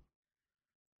people.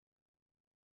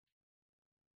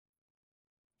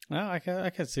 Well, I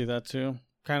can see that too.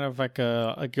 Kind of like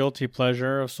a guilty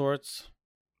pleasure of sorts.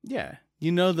 Yeah.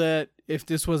 You know that if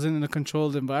this wasn't in a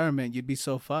controlled environment, you'd be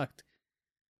so fucked.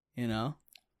 I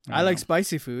like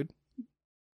spicy food.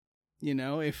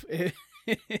 If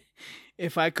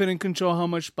if I couldn't control how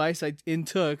much spice I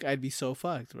intook, I'd be so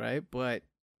fucked, right? But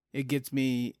it gets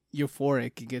me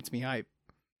euphoric. It gets me hype.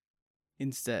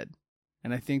 Instead.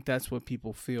 And I think that's what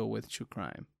people feel with true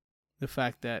crime. The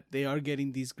fact that they are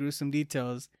getting these gruesome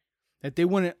details that they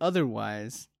wouldn't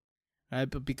otherwise, right?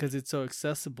 But because it's so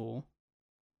accessible,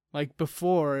 like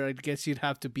before, I guess you'd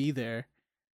have to be there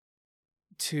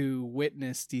to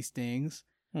witness these things,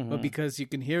 but because you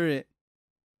can hear it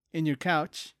in your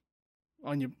couch,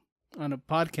 on a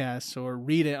podcast, or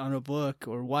read it on a book,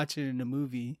 or watch it in a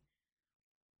movie,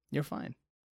 you're fine.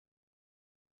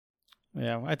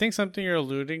 Yeah, I think something you're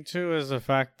alluding to is the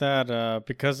fact that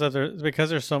because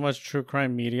there's so much true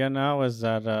crime media now, is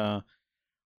that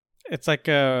it's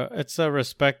a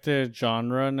respected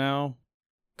genre now.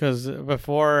 Because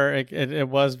before it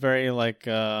was very like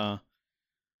you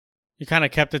kind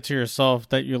of kept it to yourself,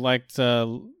 that you liked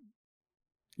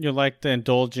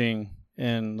indulging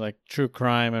in like true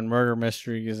crime and murder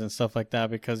mysteries and stuff like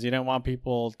that, because you didn't want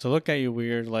people to look at you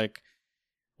weird, like,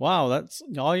 wow, that's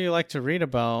all you like to read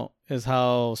about is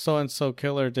how so and so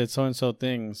killer did so and so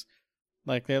things.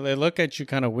 Like they look at you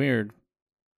kind of weird.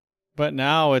 But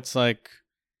now it's like,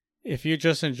 if you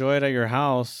just enjoy it at your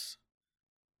house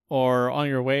or on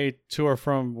your way to or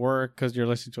from work because you're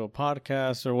listening to a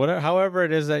podcast or whatever, however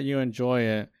it is that you enjoy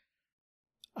it,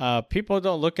 people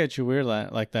don't look at you weird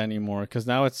like that anymore, because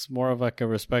now it's more of like a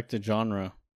respected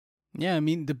genre. Yeah, I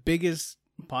mean, the biggest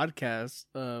podcast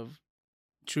of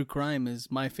true crime is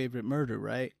My Favorite Murder,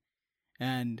 right?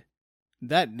 And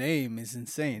that name is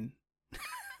insane.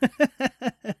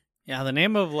 Yeah, the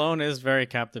name alone is very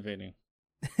captivating.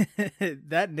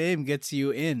 That name gets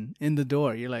you in the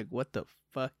door. You're like, what the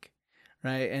fuck?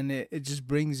 Right? And it just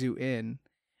brings you in.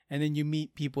 And then you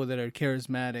meet people that are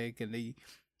charismatic and they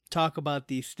talk about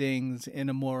these things in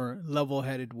a more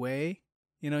level-headed way.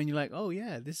 And you're like, oh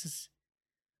yeah, this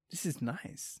is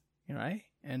nice. Right?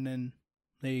 And then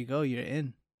there you go, you're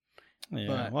in. Yeah.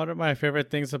 But one of my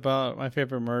favorite things about My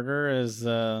Favorite Murder is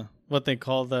what they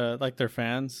call their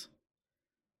fans.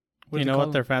 You know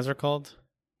what their fans are called?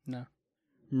 No.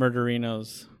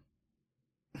 Murderinos.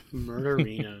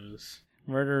 Murderinos.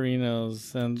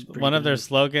 Murderinos. And one of their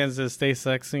slogans is stay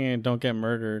sexy and don't get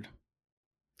murdered.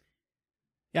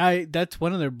 Yeah, that's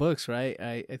one of their books, right?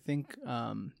 I think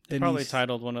they probably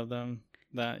titled one of them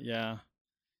that, yeah.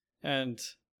 And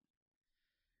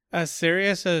as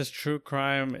serious as true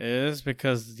crime is,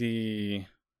 because the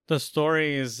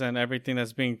stories and everything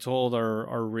that's being told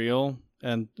are real,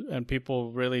 and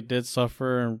people really did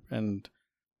suffer, and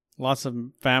lots of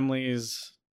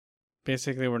families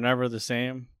basically were never the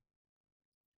same.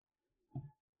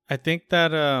 I think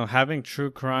that having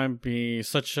true crime be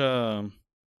such a,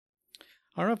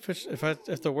 I don't know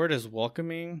if the word is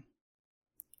welcoming,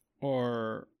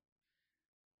 or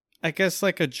I guess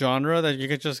like a genre that you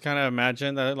could just kind of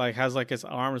imagine that like has like its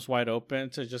arms wide open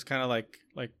to just kind of like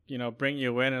bring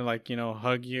you in and like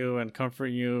hug you and comfort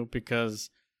you,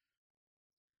 because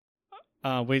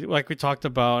we talked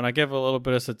about, and I give a little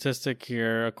bit of statistic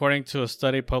here. According to a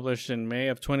study published in May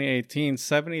of 2018,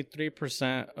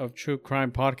 73% of true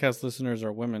crime podcast listeners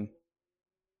are women.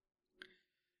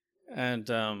 And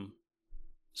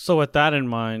so with that in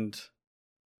mind,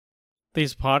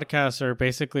 these podcasts are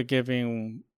basically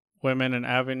giving women an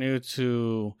avenue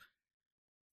to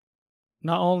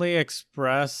not only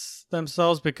express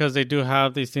themselves, because they do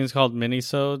have these things called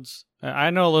minisodes. I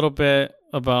know a little bit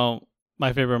about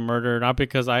My Favorite Murder, not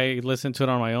because I listen to it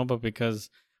on my own, but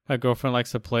because my girlfriend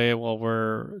likes to play it while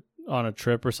we're on a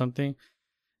trip or something.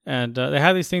 And they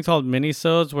have these things called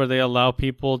minisodes where they allow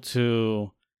people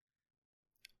to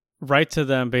write to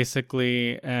them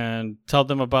basically and tell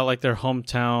them about like their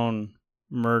hometown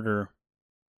murder.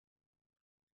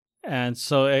 And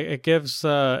so it gives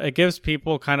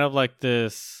people kind of like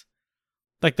this,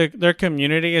 like their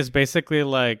community is basically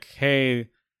like, hey,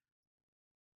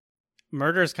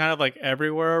 murder is kind of like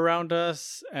everywhere around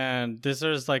us, and this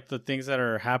is like the things that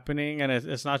are happening, and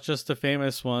it's not just the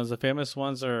famous ones. The famous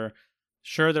ones are,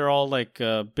 sure, they're all like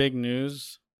big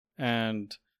news,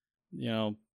 and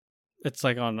it's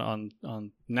like on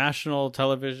national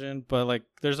television, but like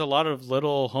there's a lot of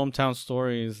little hometown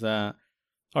stories that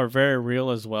are very real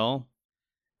as well.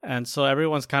 And so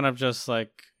everyone's kind of just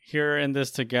like here in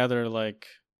this together, like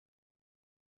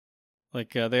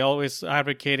they always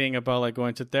advocating about like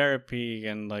going to therapy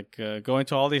and like going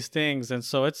to all these things. And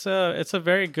so it's a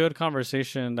very good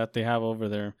conversation that they have over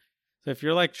there. So if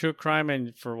you're like true crime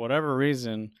and for whatever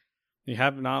reason you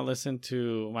have not listened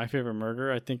to My Favorite Murder,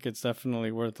 I think it's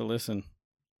definitely worth a listen.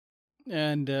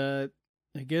 And I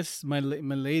guess my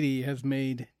lady has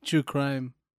made true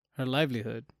crime her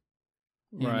livelihood.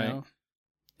 You right. know?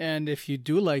 And if you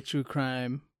do like true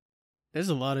crime, there's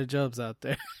a lot of jobs out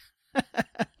there.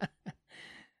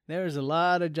 There's a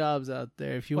lot of jobs out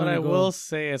there. If you want to go, will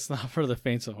say it's not for the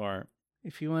faint of heart.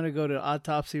 If you want to go to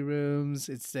autopsy rooms,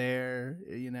 it's there.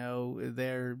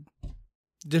 They're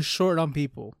Just short on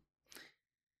people.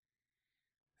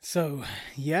 So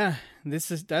yeah, that's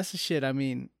the shit. I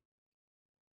mean,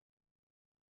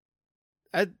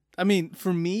 I mean,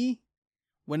 for me,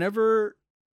 whenever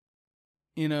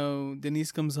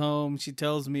Denise comes home, she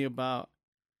tells me about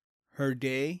her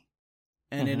day,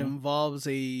 and it involves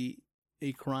a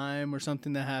crime or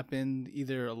something that happened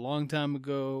either a long time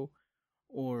ago,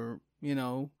 or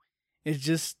it's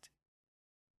just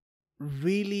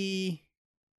really,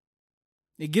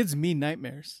 it gives me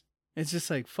nightmares. It's just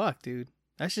like, fuck, dude,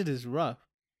 that shit is rough.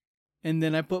 And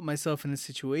then I put myself in a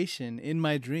situation in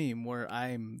my dream where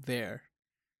I'm there.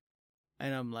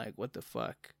 And I'm like, what the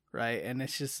fuck? Right? And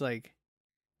it's just like,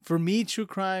 for me, true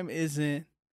crime isn't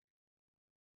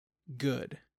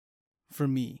good. For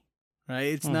me.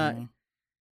 Right? It's not,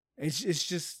 it's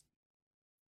just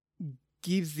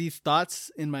gives these thoughts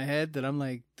in my head that I'm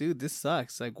like, dude, this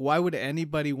sucks. Like, why would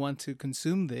anybody want to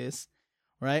consume this?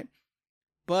 Right?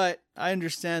 But I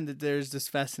understand that there's this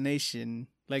fascination,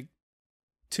 like,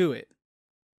 to it.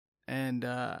 And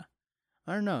I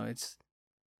don't know, it's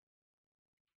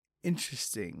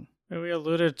interesting. We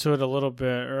alluded to it a little bit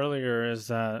earlier, is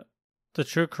that the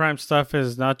true crime stuff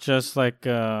is not just like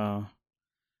it's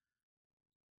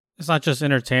not just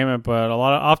entertainment, but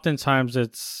oftentimes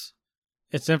it's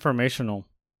informational,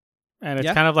 and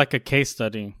it's kind of like a case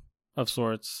study of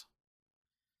sorts.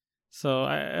 So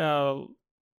I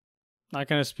not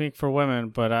gonna speak for women,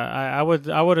 but I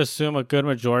would assume a good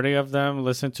majority of them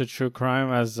listen to true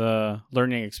crime as a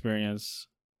learning experience.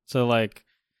 So like,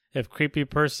 if creepy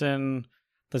person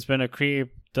that's been a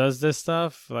creep does this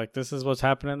stuff, like, this is what's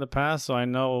happened in the past, so I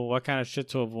know what kind of shit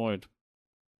to avoid.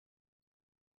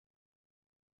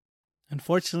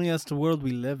 Unfortunately, that's the world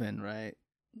we live in, right?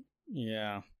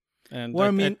 Yeah. And well,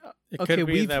 I mean, it could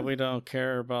be that we don't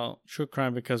care about true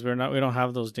crime because we don't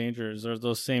have those dangers or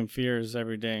those same fears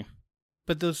every day.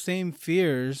 But those same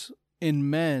fears in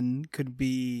men could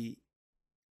be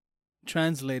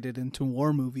translated into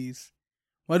war movies.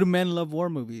 Why do men love war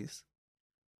movies?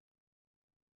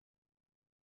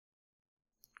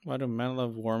 Why do men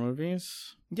love war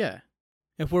movies? Yeah.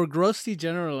 If we're grossly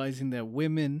generalizing that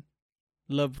women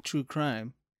love true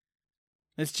crime,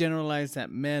 let's generalize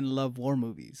that men love war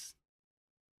movies.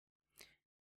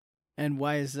 And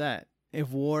why is that? If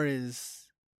war is,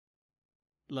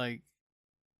 like,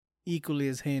 equally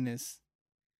as heinous.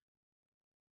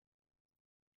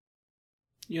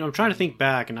 I'm trying to think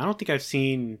back, and I don't think I've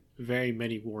seen very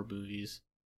many war movies.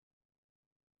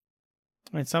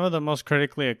 I mean, some of the most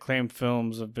critically acclaimed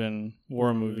films have been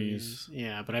war movies.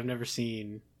 Yeah, but I've never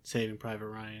seen Saving Private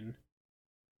Ryan.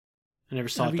 I never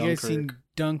saw Dunkirk. Have you guys seen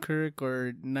Dunkirk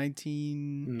or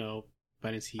 19? Nope,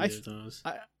 I didn't see either of those.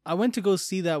 I went to go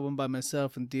see that one by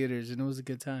myself in theaters, and it was a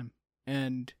good time.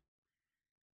 And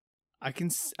I can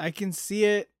see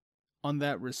it on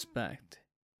that respect.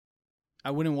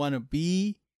 I wouldn't want to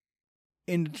be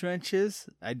in the trenches.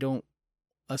 I don't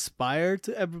aspire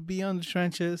to ever be on the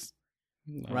trenches.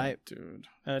 No, right, dude.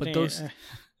 But those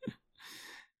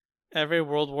every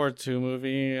World War II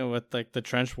movie with like the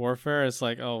trench warfare, it's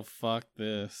like, oh fuck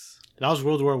this. That was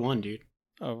World War I, dude.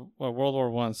 Oh, well, World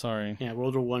War I. Sorry. Yeah,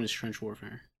 World War I is trench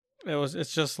warfare.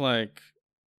 It's just like,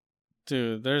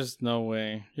 dude, there's no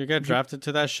way you get drafted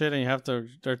to that shit, and you have to.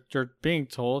 You're being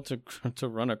told to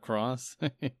run across.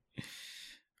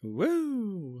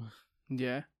 Woo.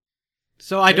 Yeah.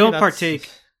 So I don't partake.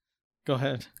 Go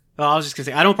ahead. Well, I was just gonna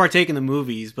say, I don't partake in the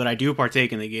movies, but I do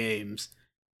partake in the games.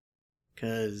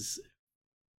 Because,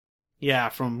 yeah,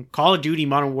 from Call of Duty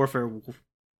Modern Warfare,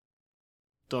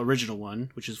 the original one,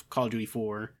 which is Call of Duty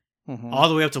 4, all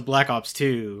the way up to Black Ops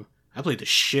 2, I played the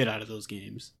shit out of those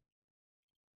games.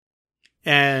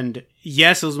 And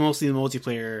yes, it was mostly the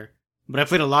multiplayer, but I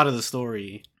played a lot of the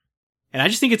story. And I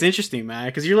just think it's interesting, man,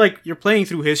 because you're playing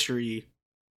through history,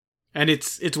 and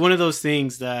it's one of those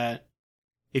things that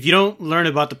if you don't learn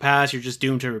about the past, you're just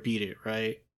doomed to repeat it,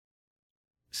 right?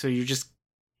 So it's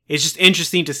just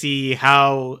interesting to see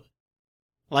how,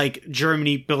 like,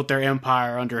 Germany built their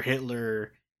empire under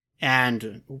Hitler,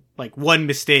 and, like, one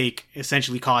mistake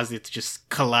essentially caused it to just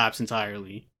collapse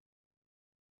entirely.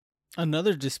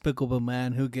 Another despicable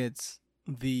man who gets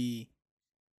the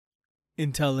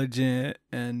intelligent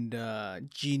and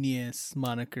genius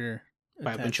moniker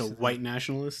by a bunch of white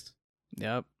nationalists.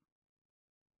 Yep.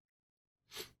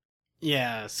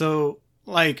 Yeah, so,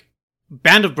 like,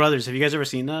 Band of Brothers, have you guys ever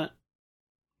seen that?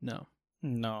 No.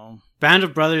 Band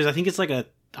of Brothers, I think it's like I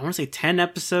want to say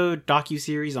 10-episode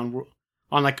docuseries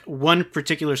on like one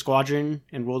particular squadron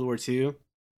in World War II.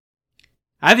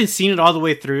 I haven't seen it all the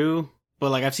way through,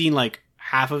 but like I've seen like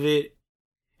half of it,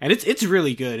 and it's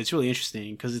really good. It's really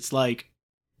interesting because it's like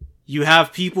you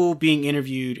have people being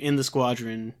interviewed in the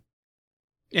squadron,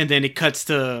 and then it cuts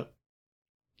to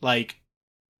like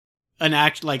an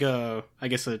act, like a, I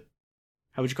guess a,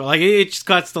 how would you call it? Like it just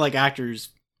cuts to like actors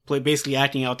basically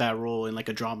acting out that role in like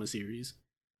a drama series.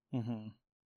 Mm-hmm.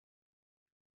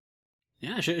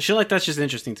 Yeah, shit like that's just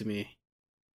interesting to me.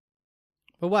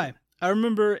 But why? I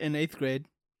remember in 8th grade,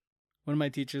 one of my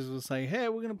teachers was like, "Hey,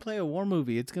 we're gonna play a war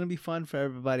movie. It's gonna be fun for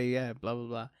everybody." Yeah, blah blah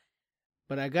blah.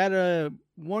 But I gotta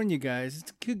warn you guys,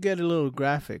 it could get a little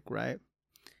graphic, right?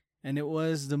 And it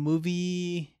was the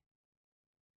movie.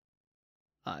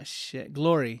 Ah, shit,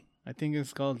 Glory. I think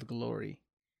it's called Glory.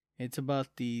 It's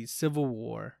about the Civil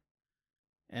War,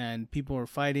 and people are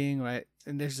fighting, right?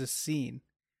 And there's a scene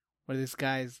where this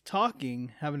guy's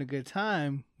talking, having a good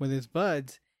time with his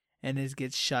buds, and it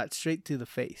gets shot straight to the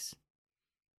face.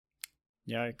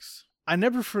 Yikes. I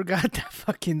never forgot that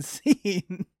fucking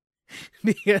scene.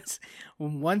 Because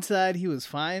on one side he was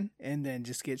fine, and then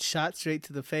just gets shot straight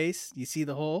to the face. You see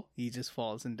the hole, he just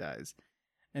falls and dies.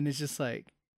 And it's just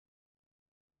like,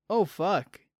 oh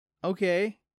fuck.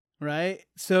 Okay. Right?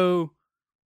 So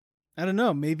I don't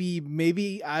know,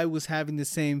 maybe I was having the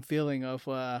same feeling of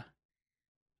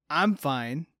I'm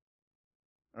fine.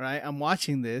 Right? I'm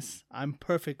watching this. I'm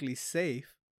perfectly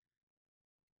safe.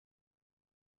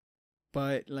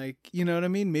 But like, you know what I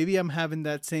mean? Maybe I'm having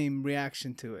that same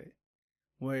reaction to it.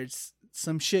 Where it's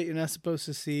some shit you're not supposed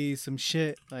to see, some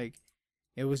shit like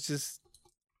it was just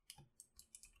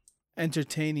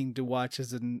entertaining to watch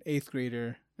as an 8th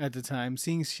grader at the time,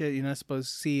 seeing shit you're not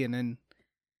supposed to see, and then,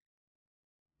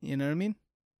 you know what I mean?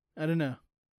 I don't know.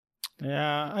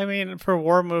 Yeah, I mean, for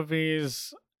war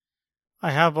movies, I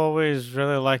have always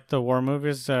really liked the war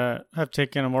movies that have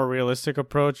taken a more realistic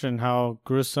approach and how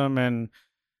gruesome and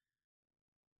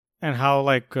how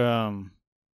like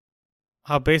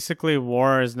how basically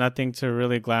war is nothing to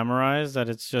really glamorize, that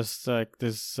it's just like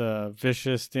this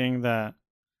vicious thing that,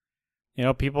 you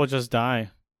know, people just die,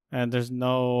 and there's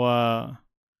no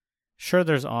sure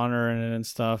there's honor in it and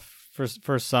stuff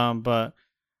for some, but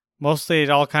mostly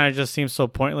it all kind of just seems so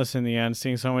pointless in the end,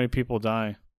 seeing so many people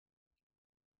die.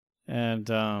 And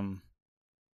I'm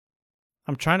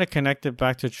trying to connect it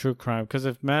back to true crime, because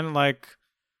if men like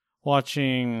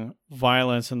watching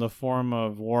violence in the form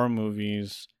of war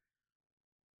movies,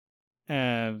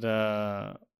 and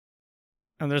there's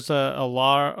a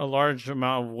large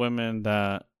amount of women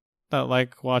that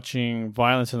like watching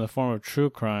violence in the form of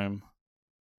true crime.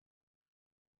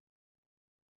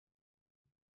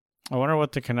 I wonder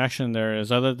what the connection there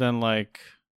is, other than like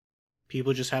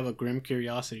People just have a grim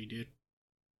curiosity, dude.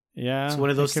 yeah, It's one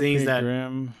of those it could things be that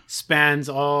grim. spans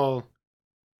all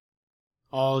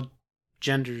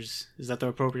genders. Is that the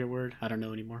appropriate word? I don't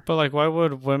know anymore. But like, why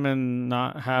would women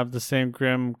not have the same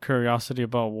grim curiosity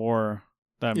about war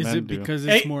that Is men it do? because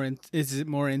it's Hey. is it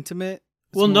more intimate?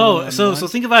 It's Well, more no. one-on-one? So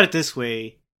think about it this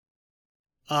way.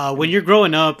 When you're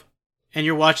growing up and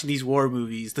you're watching these war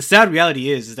movies, the sad reality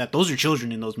is that those are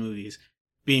children in those movies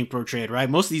being portrayed, right?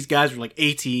 Most of these guys were like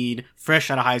 18, fresh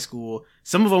out of high school.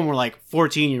 Some of them were like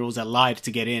 14-year-olds that lied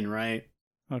to get in, right?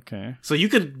 Okay. So you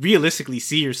could realistically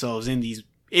see yourselves in these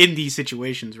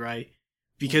situations, right?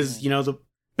 Because, you know,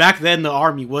 back then the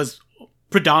army was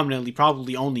predominantly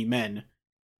probably only men.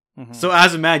 Mhm. So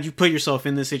as a man, you put yourself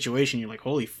in this situation, you're like,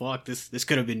 holy fuck, this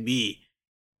could have been me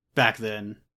back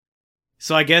then.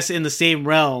 So I guess in the same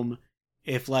realm,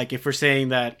 if we're saying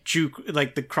that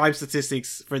the crime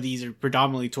statistics for these are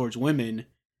predominantly towards women,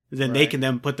 then they Right. can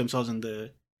then put themselves in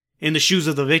the shoes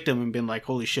of the victim and been like,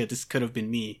 holy shit, this could have been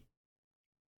me.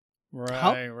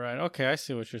 Right. Okay, I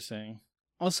see what you're saying.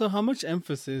 Also, how much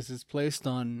emphasis is placed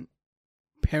on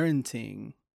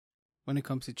parenting when it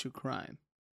comes to true crime?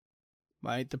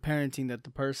 Right? The parenting that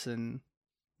the person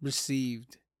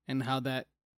received and how that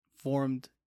formed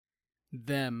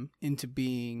them into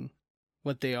being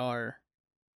what they are.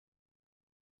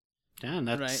 Damn,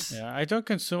 that's... Yeah, I don't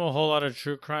consume a whole lot of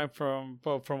true crime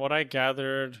but from what I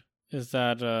gathered is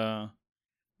that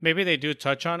maybe they do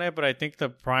touch on it, but I think the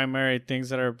primary things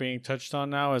that are being touched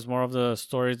on now is more of the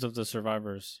stories of the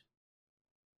survivors.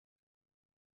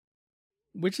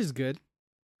 Which is good.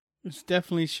 Which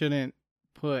definitely shouldn't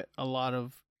put a lot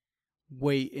of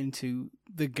weight into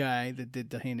the guy that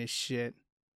did the heinous shit.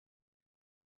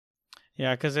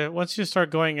 Yeah, because once you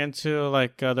start going into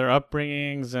like their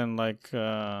upbringings and like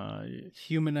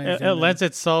Humanizing it lends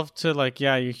itself to like,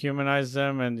 yeah, you humanize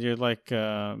them and you like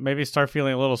maybe start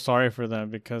feeling a little sorry for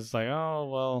them, because like, oh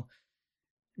well,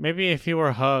 maybe if you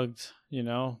were hugged, you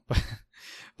know,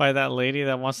 by that lady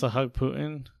that wants to hug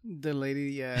Putin. The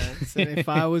lady, said, if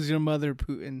I was your mother,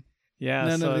 Putin. Yeah,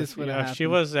 None so of this would have if she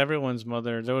happened. was everyone's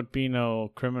mother, there would be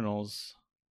no criminals.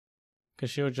 because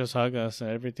she would just hug us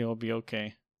and everything will be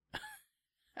okay.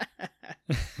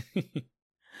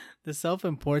 The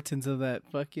self-importance of that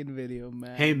fucking video,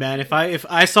 man. Hey man, if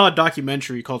I saw a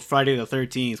documentary called Friday the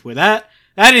 13th where that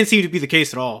didn't seem to be the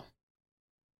case at all.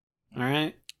 All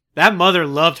right, that mother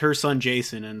loved her son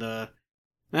Jason, and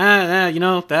you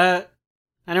know that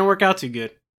didn't work out too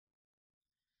good.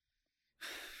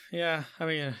 Yeah, I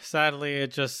mean, sadly,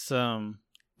 it just the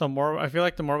more I feel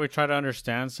like the more we try to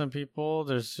understand some people,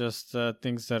 there's just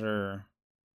things that are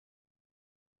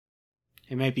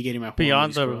It might be getting my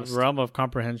beyond the crossed. realm of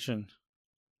comprehension.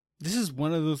 This is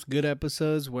one of those good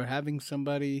episodes where having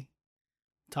somebody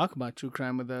talk about true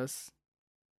crime with us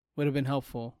would have been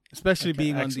helpful, especially Like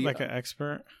being on the like an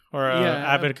expert or an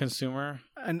avid consumer.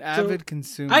 an avid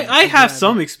consumer. I have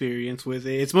some experience with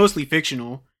it. It's mostly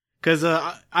fictional because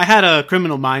I had a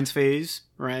Criminal Minds phase,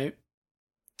 right?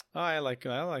 Oh, I like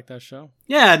that show.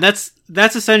 Yeah, that's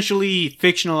essentially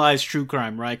fictionalized true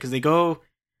crime, right? Because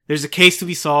there's a case to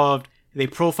be solved. They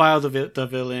profile the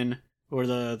villain or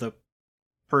the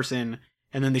person,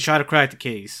 and then they try to crack the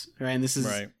case, right? And this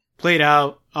is played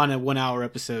out on a 1 hour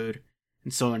episode,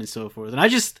 and so on and so forth. And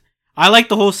I like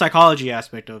the whole psychology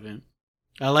aspect of it.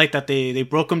 I like that they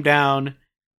broke him down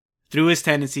through his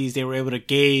tendencies. They were able to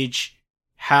gauge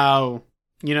how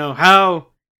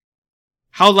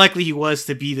likely he was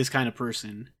to be this kind of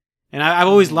person. And I've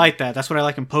always liked that. That's what I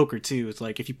like in poker too. It's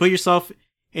like if you put yourself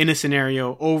in a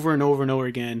scenario over and over and over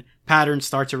again, patterns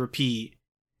start to repeat,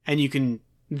 and you can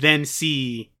then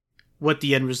see what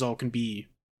the end result can be.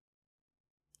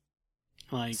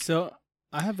 Like, so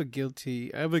I have a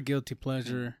guilty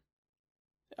pleasure.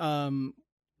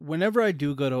 Whenever I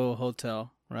do go to a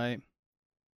hotel, right,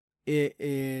 it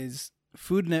is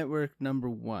Food Network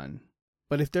 #1.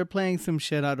 But if they're playing some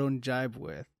shit I don't jive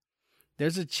with,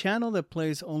 there's a channel that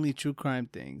plays only true crime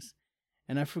things,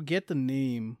 and I forget the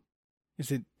name. Is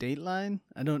it Dateline?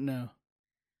 I don't know.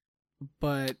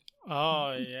 But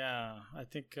oh yeah, I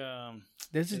think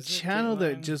there's a channel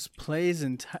that just plays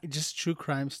just true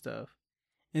crime stuff,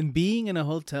 and being in a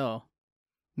hotel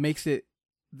makes it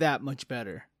that much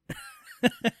better.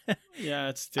 Yeah,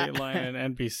 it's Dateline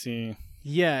and NBC.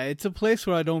 Yeah, it's a place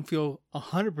where I don't feel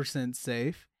 100%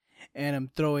 safe, and I'm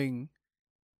throwing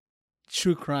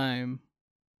true crime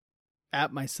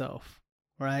at myself,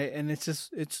 right? And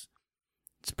it's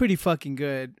pretty fucking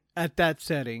good at that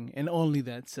setting and only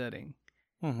that setting.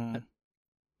 Mm-hmm.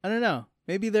 I don't know.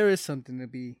 Maybe there is something to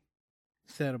be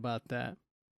said about that.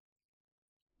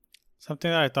 Something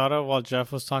that I thought of while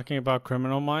Jeff was talking about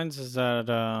Criminal Minds is that,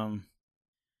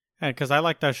 and because I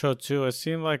like that show too, it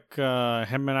seemed like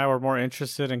him and I were more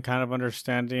interested in kind of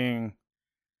understanding,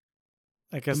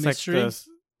 I guess, like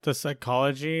the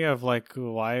psychology of like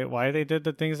why they did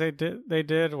the things they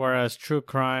did, whereas true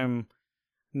crime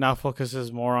now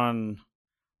focuses more on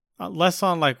less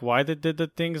on like why they did the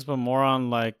things, but more on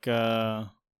like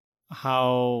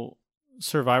how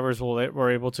survivors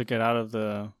were able to get out of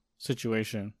the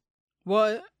situation.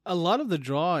 Well, a lot of the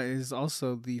draw is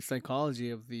also the psychology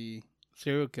of the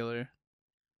serial killer.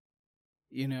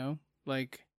 You know,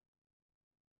 like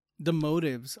the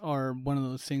motives are one of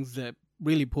those things that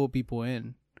really pull people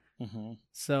in. Mm-hmm.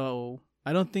 So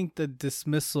I don't think the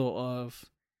dismissal of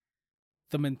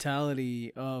the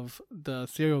mentality of the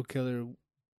serial killer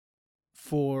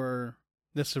for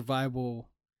the survival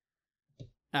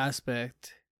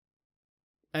aspect,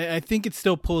 I think it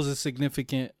still pulls a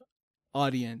significant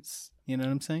audience. You know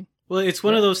what I'm saying? well, it's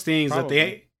one of those things Probably.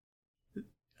 that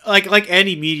they like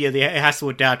any media, it has to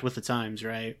adapt with the times,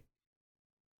 right?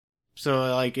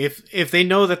 So like if they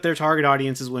know that their target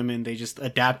audience is women, they just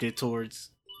adapt it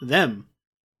towards them,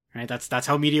 right? That's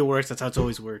how media works. That's how it's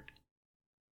always worked.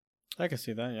 I can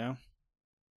see that, yeah.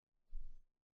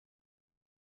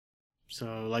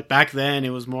 So like back then,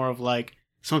 it was more of like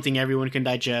something everyone can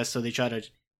digest, so they try to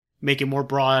make it more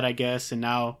broad, I guess. And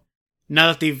now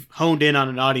that they've honed in on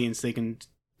an audience, they can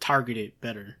target it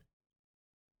better.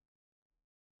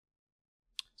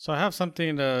 So I have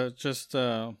something to just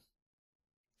a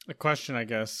question, I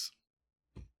guess.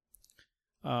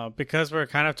 Because we're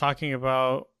kind of talking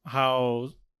about how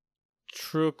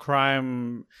true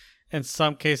crime in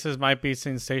some cases might be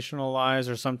sensationalized,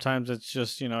 or sometimes it's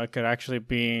just, it could actually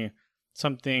be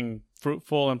something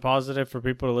fruitful and positive for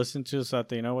people to listen to so that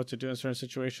they know what to do in certain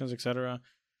situations, etc.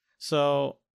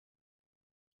 So,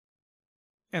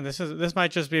 and this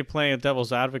might just be playing a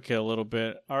devil's advocate a little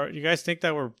bit. You guys think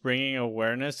that we're bringing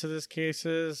awareness to these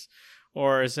cases,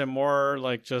 or is it more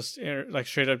like just like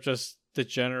straight up just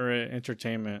degenerate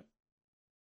entertainment?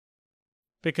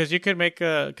 Because you could make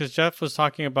because Jeff was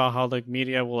talking about how like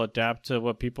media will adapt to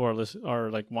what people are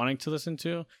like wanting to listen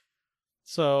to.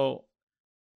 So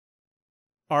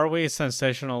are we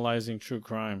sensationalizing true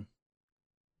crime?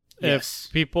 Yes.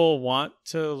 If people want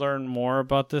to learn more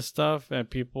about this stuff and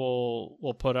people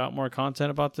will put out more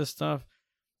content about this stuff,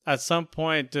 at some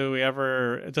point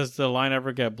does the line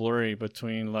ever get blurry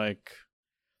between like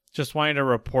just wanting to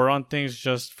report on things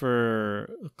just for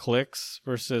clicks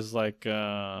versus like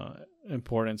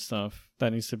important stuff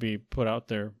that needs to be put out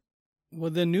there? Well,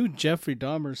 the new Jeffrey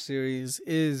Dahmer series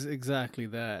is exactly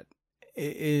that.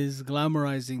 It is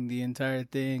glamorizing the entire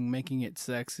thing, making it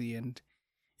sexy, and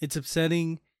it's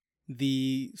upsetting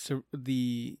the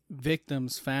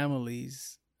victims'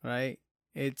 families, right?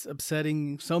 It's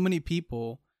upsetting so many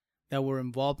people that were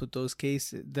involved with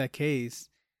that case,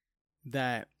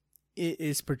 that it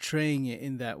is portraying it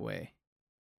in that way.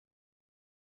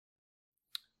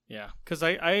 Yeah, because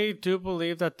I do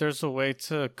believe that there's a way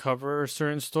to cover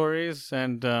certain stories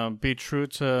and be true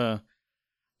to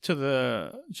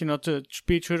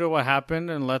be true to what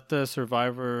happened and let the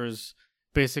survivors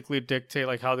basically dictate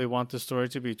like how they want the story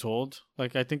to be told.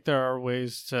 Like I think there are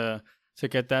ways to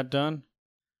get that done.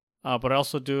 But I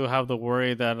also do have the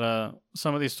worry that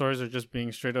some of these stories are just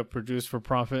being straight up produced for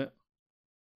profit.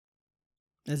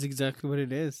 That's exactly what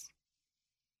it is.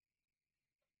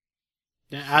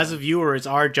 As a viewer, it's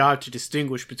our job to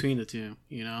distinguish between the two,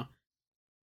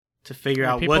 to figure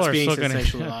out what's being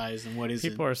sensationalized and what isn't.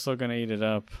 People are still going to eat it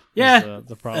up. Yeah,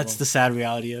 the problem. That's the sad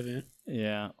reality of it.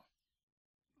 Yeah.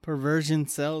 Perversion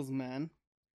sells, man.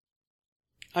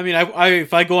 I mean,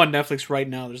 if I go on Netflix right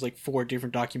now, there's like 4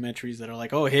 different documentaries that are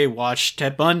like, oh, hey, watch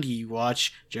Ted Bundy,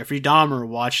 watch Jeffrey Dahmer,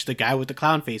 watch the guy with the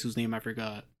clown face whose name I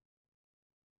forgot.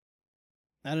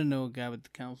 I don't know a guy with the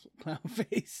clown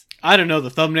face. I don't know. The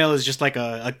thumbnail is just like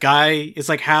a guy. It's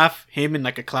like half him in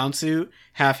like a clown suit,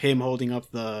 half him holding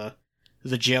up the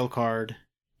jail card.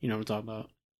 You know what I'm talking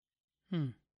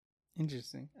about?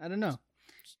 Interesting. I don't know.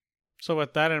 So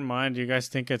with that in mind, do you guys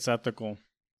think it's ethical?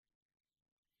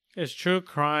 Is true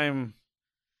crime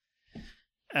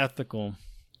ethical?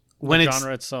 When the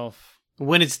genre itself.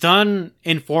 When it's done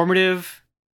informative,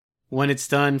 when it's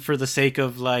done for the sake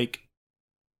of like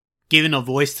giving a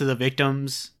voice to the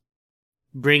victims,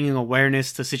 bringing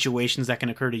awareness to situations that can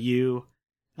occur to you,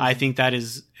 I think that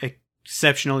is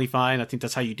exceptionally fine. I think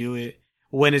that's how you do it.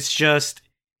 When it's just,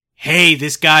 hey,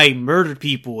 this guy murdered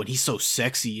people and he's so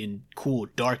sexy and cool,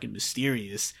 dark and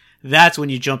mysterious, that's when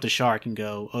you jump the shark and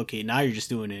go, okay, now you're just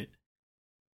doing it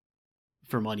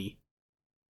for money.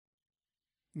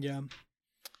 Yeah.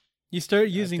 You start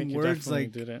using words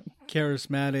like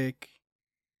charismatic,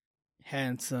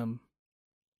 handsome,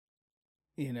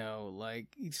 like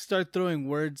you start throwing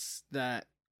words that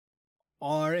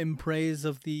are in praise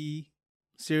of the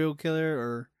serial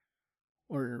killer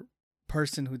or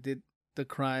person who did the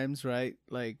crimes, right?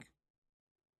 Like,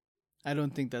 I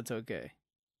don't think that's okay.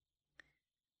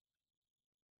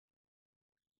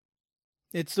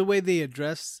 It's the way they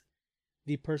address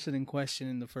the person in question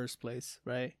in the first place,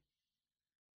 right?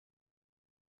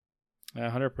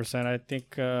 100%. I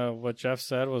think what Jeff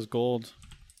said was gold.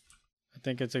 I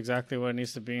think it's exactly what it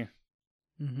needs to be.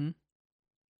 Mm-hmm.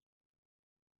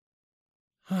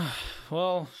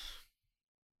 Well,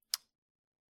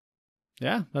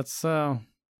 yeah, that's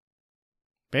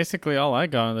basically all I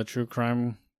got on the true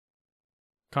crime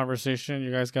conversation.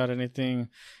 You guys got anything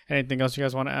else you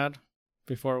guys want to add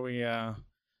before we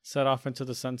set off into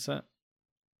the sunset?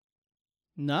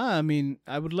 Nah, I mean,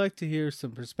 I would like to hear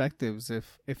some perspectives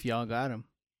if y'all got them.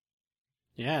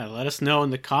 Yeah, let us know in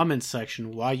the comments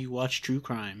section why you watch true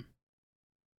crime.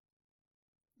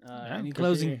 Any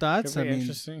closing thoughts?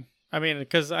 Interesting. I mean,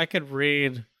 because I could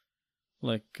read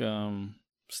like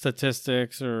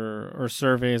statistics or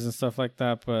surveys and stuff like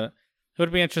that, but it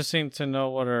would be interesting to know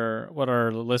what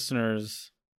our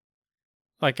listeners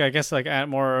like. I guess like a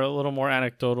little more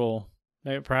anecdotal,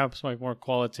 maybe perhaps like more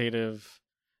qualitative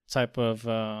type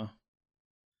of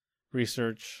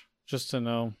research, just to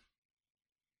know.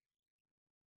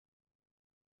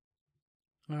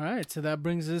 All right, so that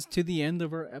brings us to the end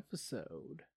of our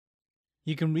episode.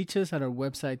 You can reach us at our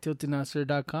website,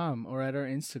 tiltednotser.com, or at our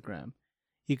Instagram.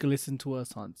 You can listen to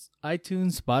us on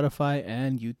iTunes, Spotify,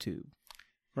 and YouTube.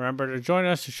 Remember to join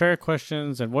us to share your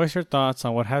questions and voice your thoughts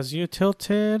on what has you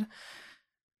tilted,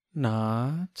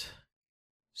 not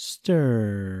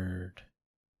stirred.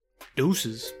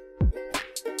 Deuces.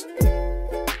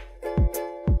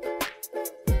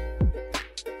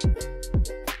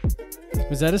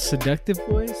 Was that a seductive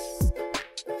voice?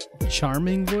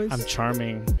 Charming voice? I'm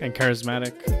charming and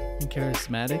charismatic. And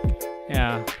charismatic?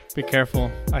 Yeah, be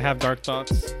careful. I have dark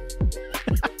thoughts.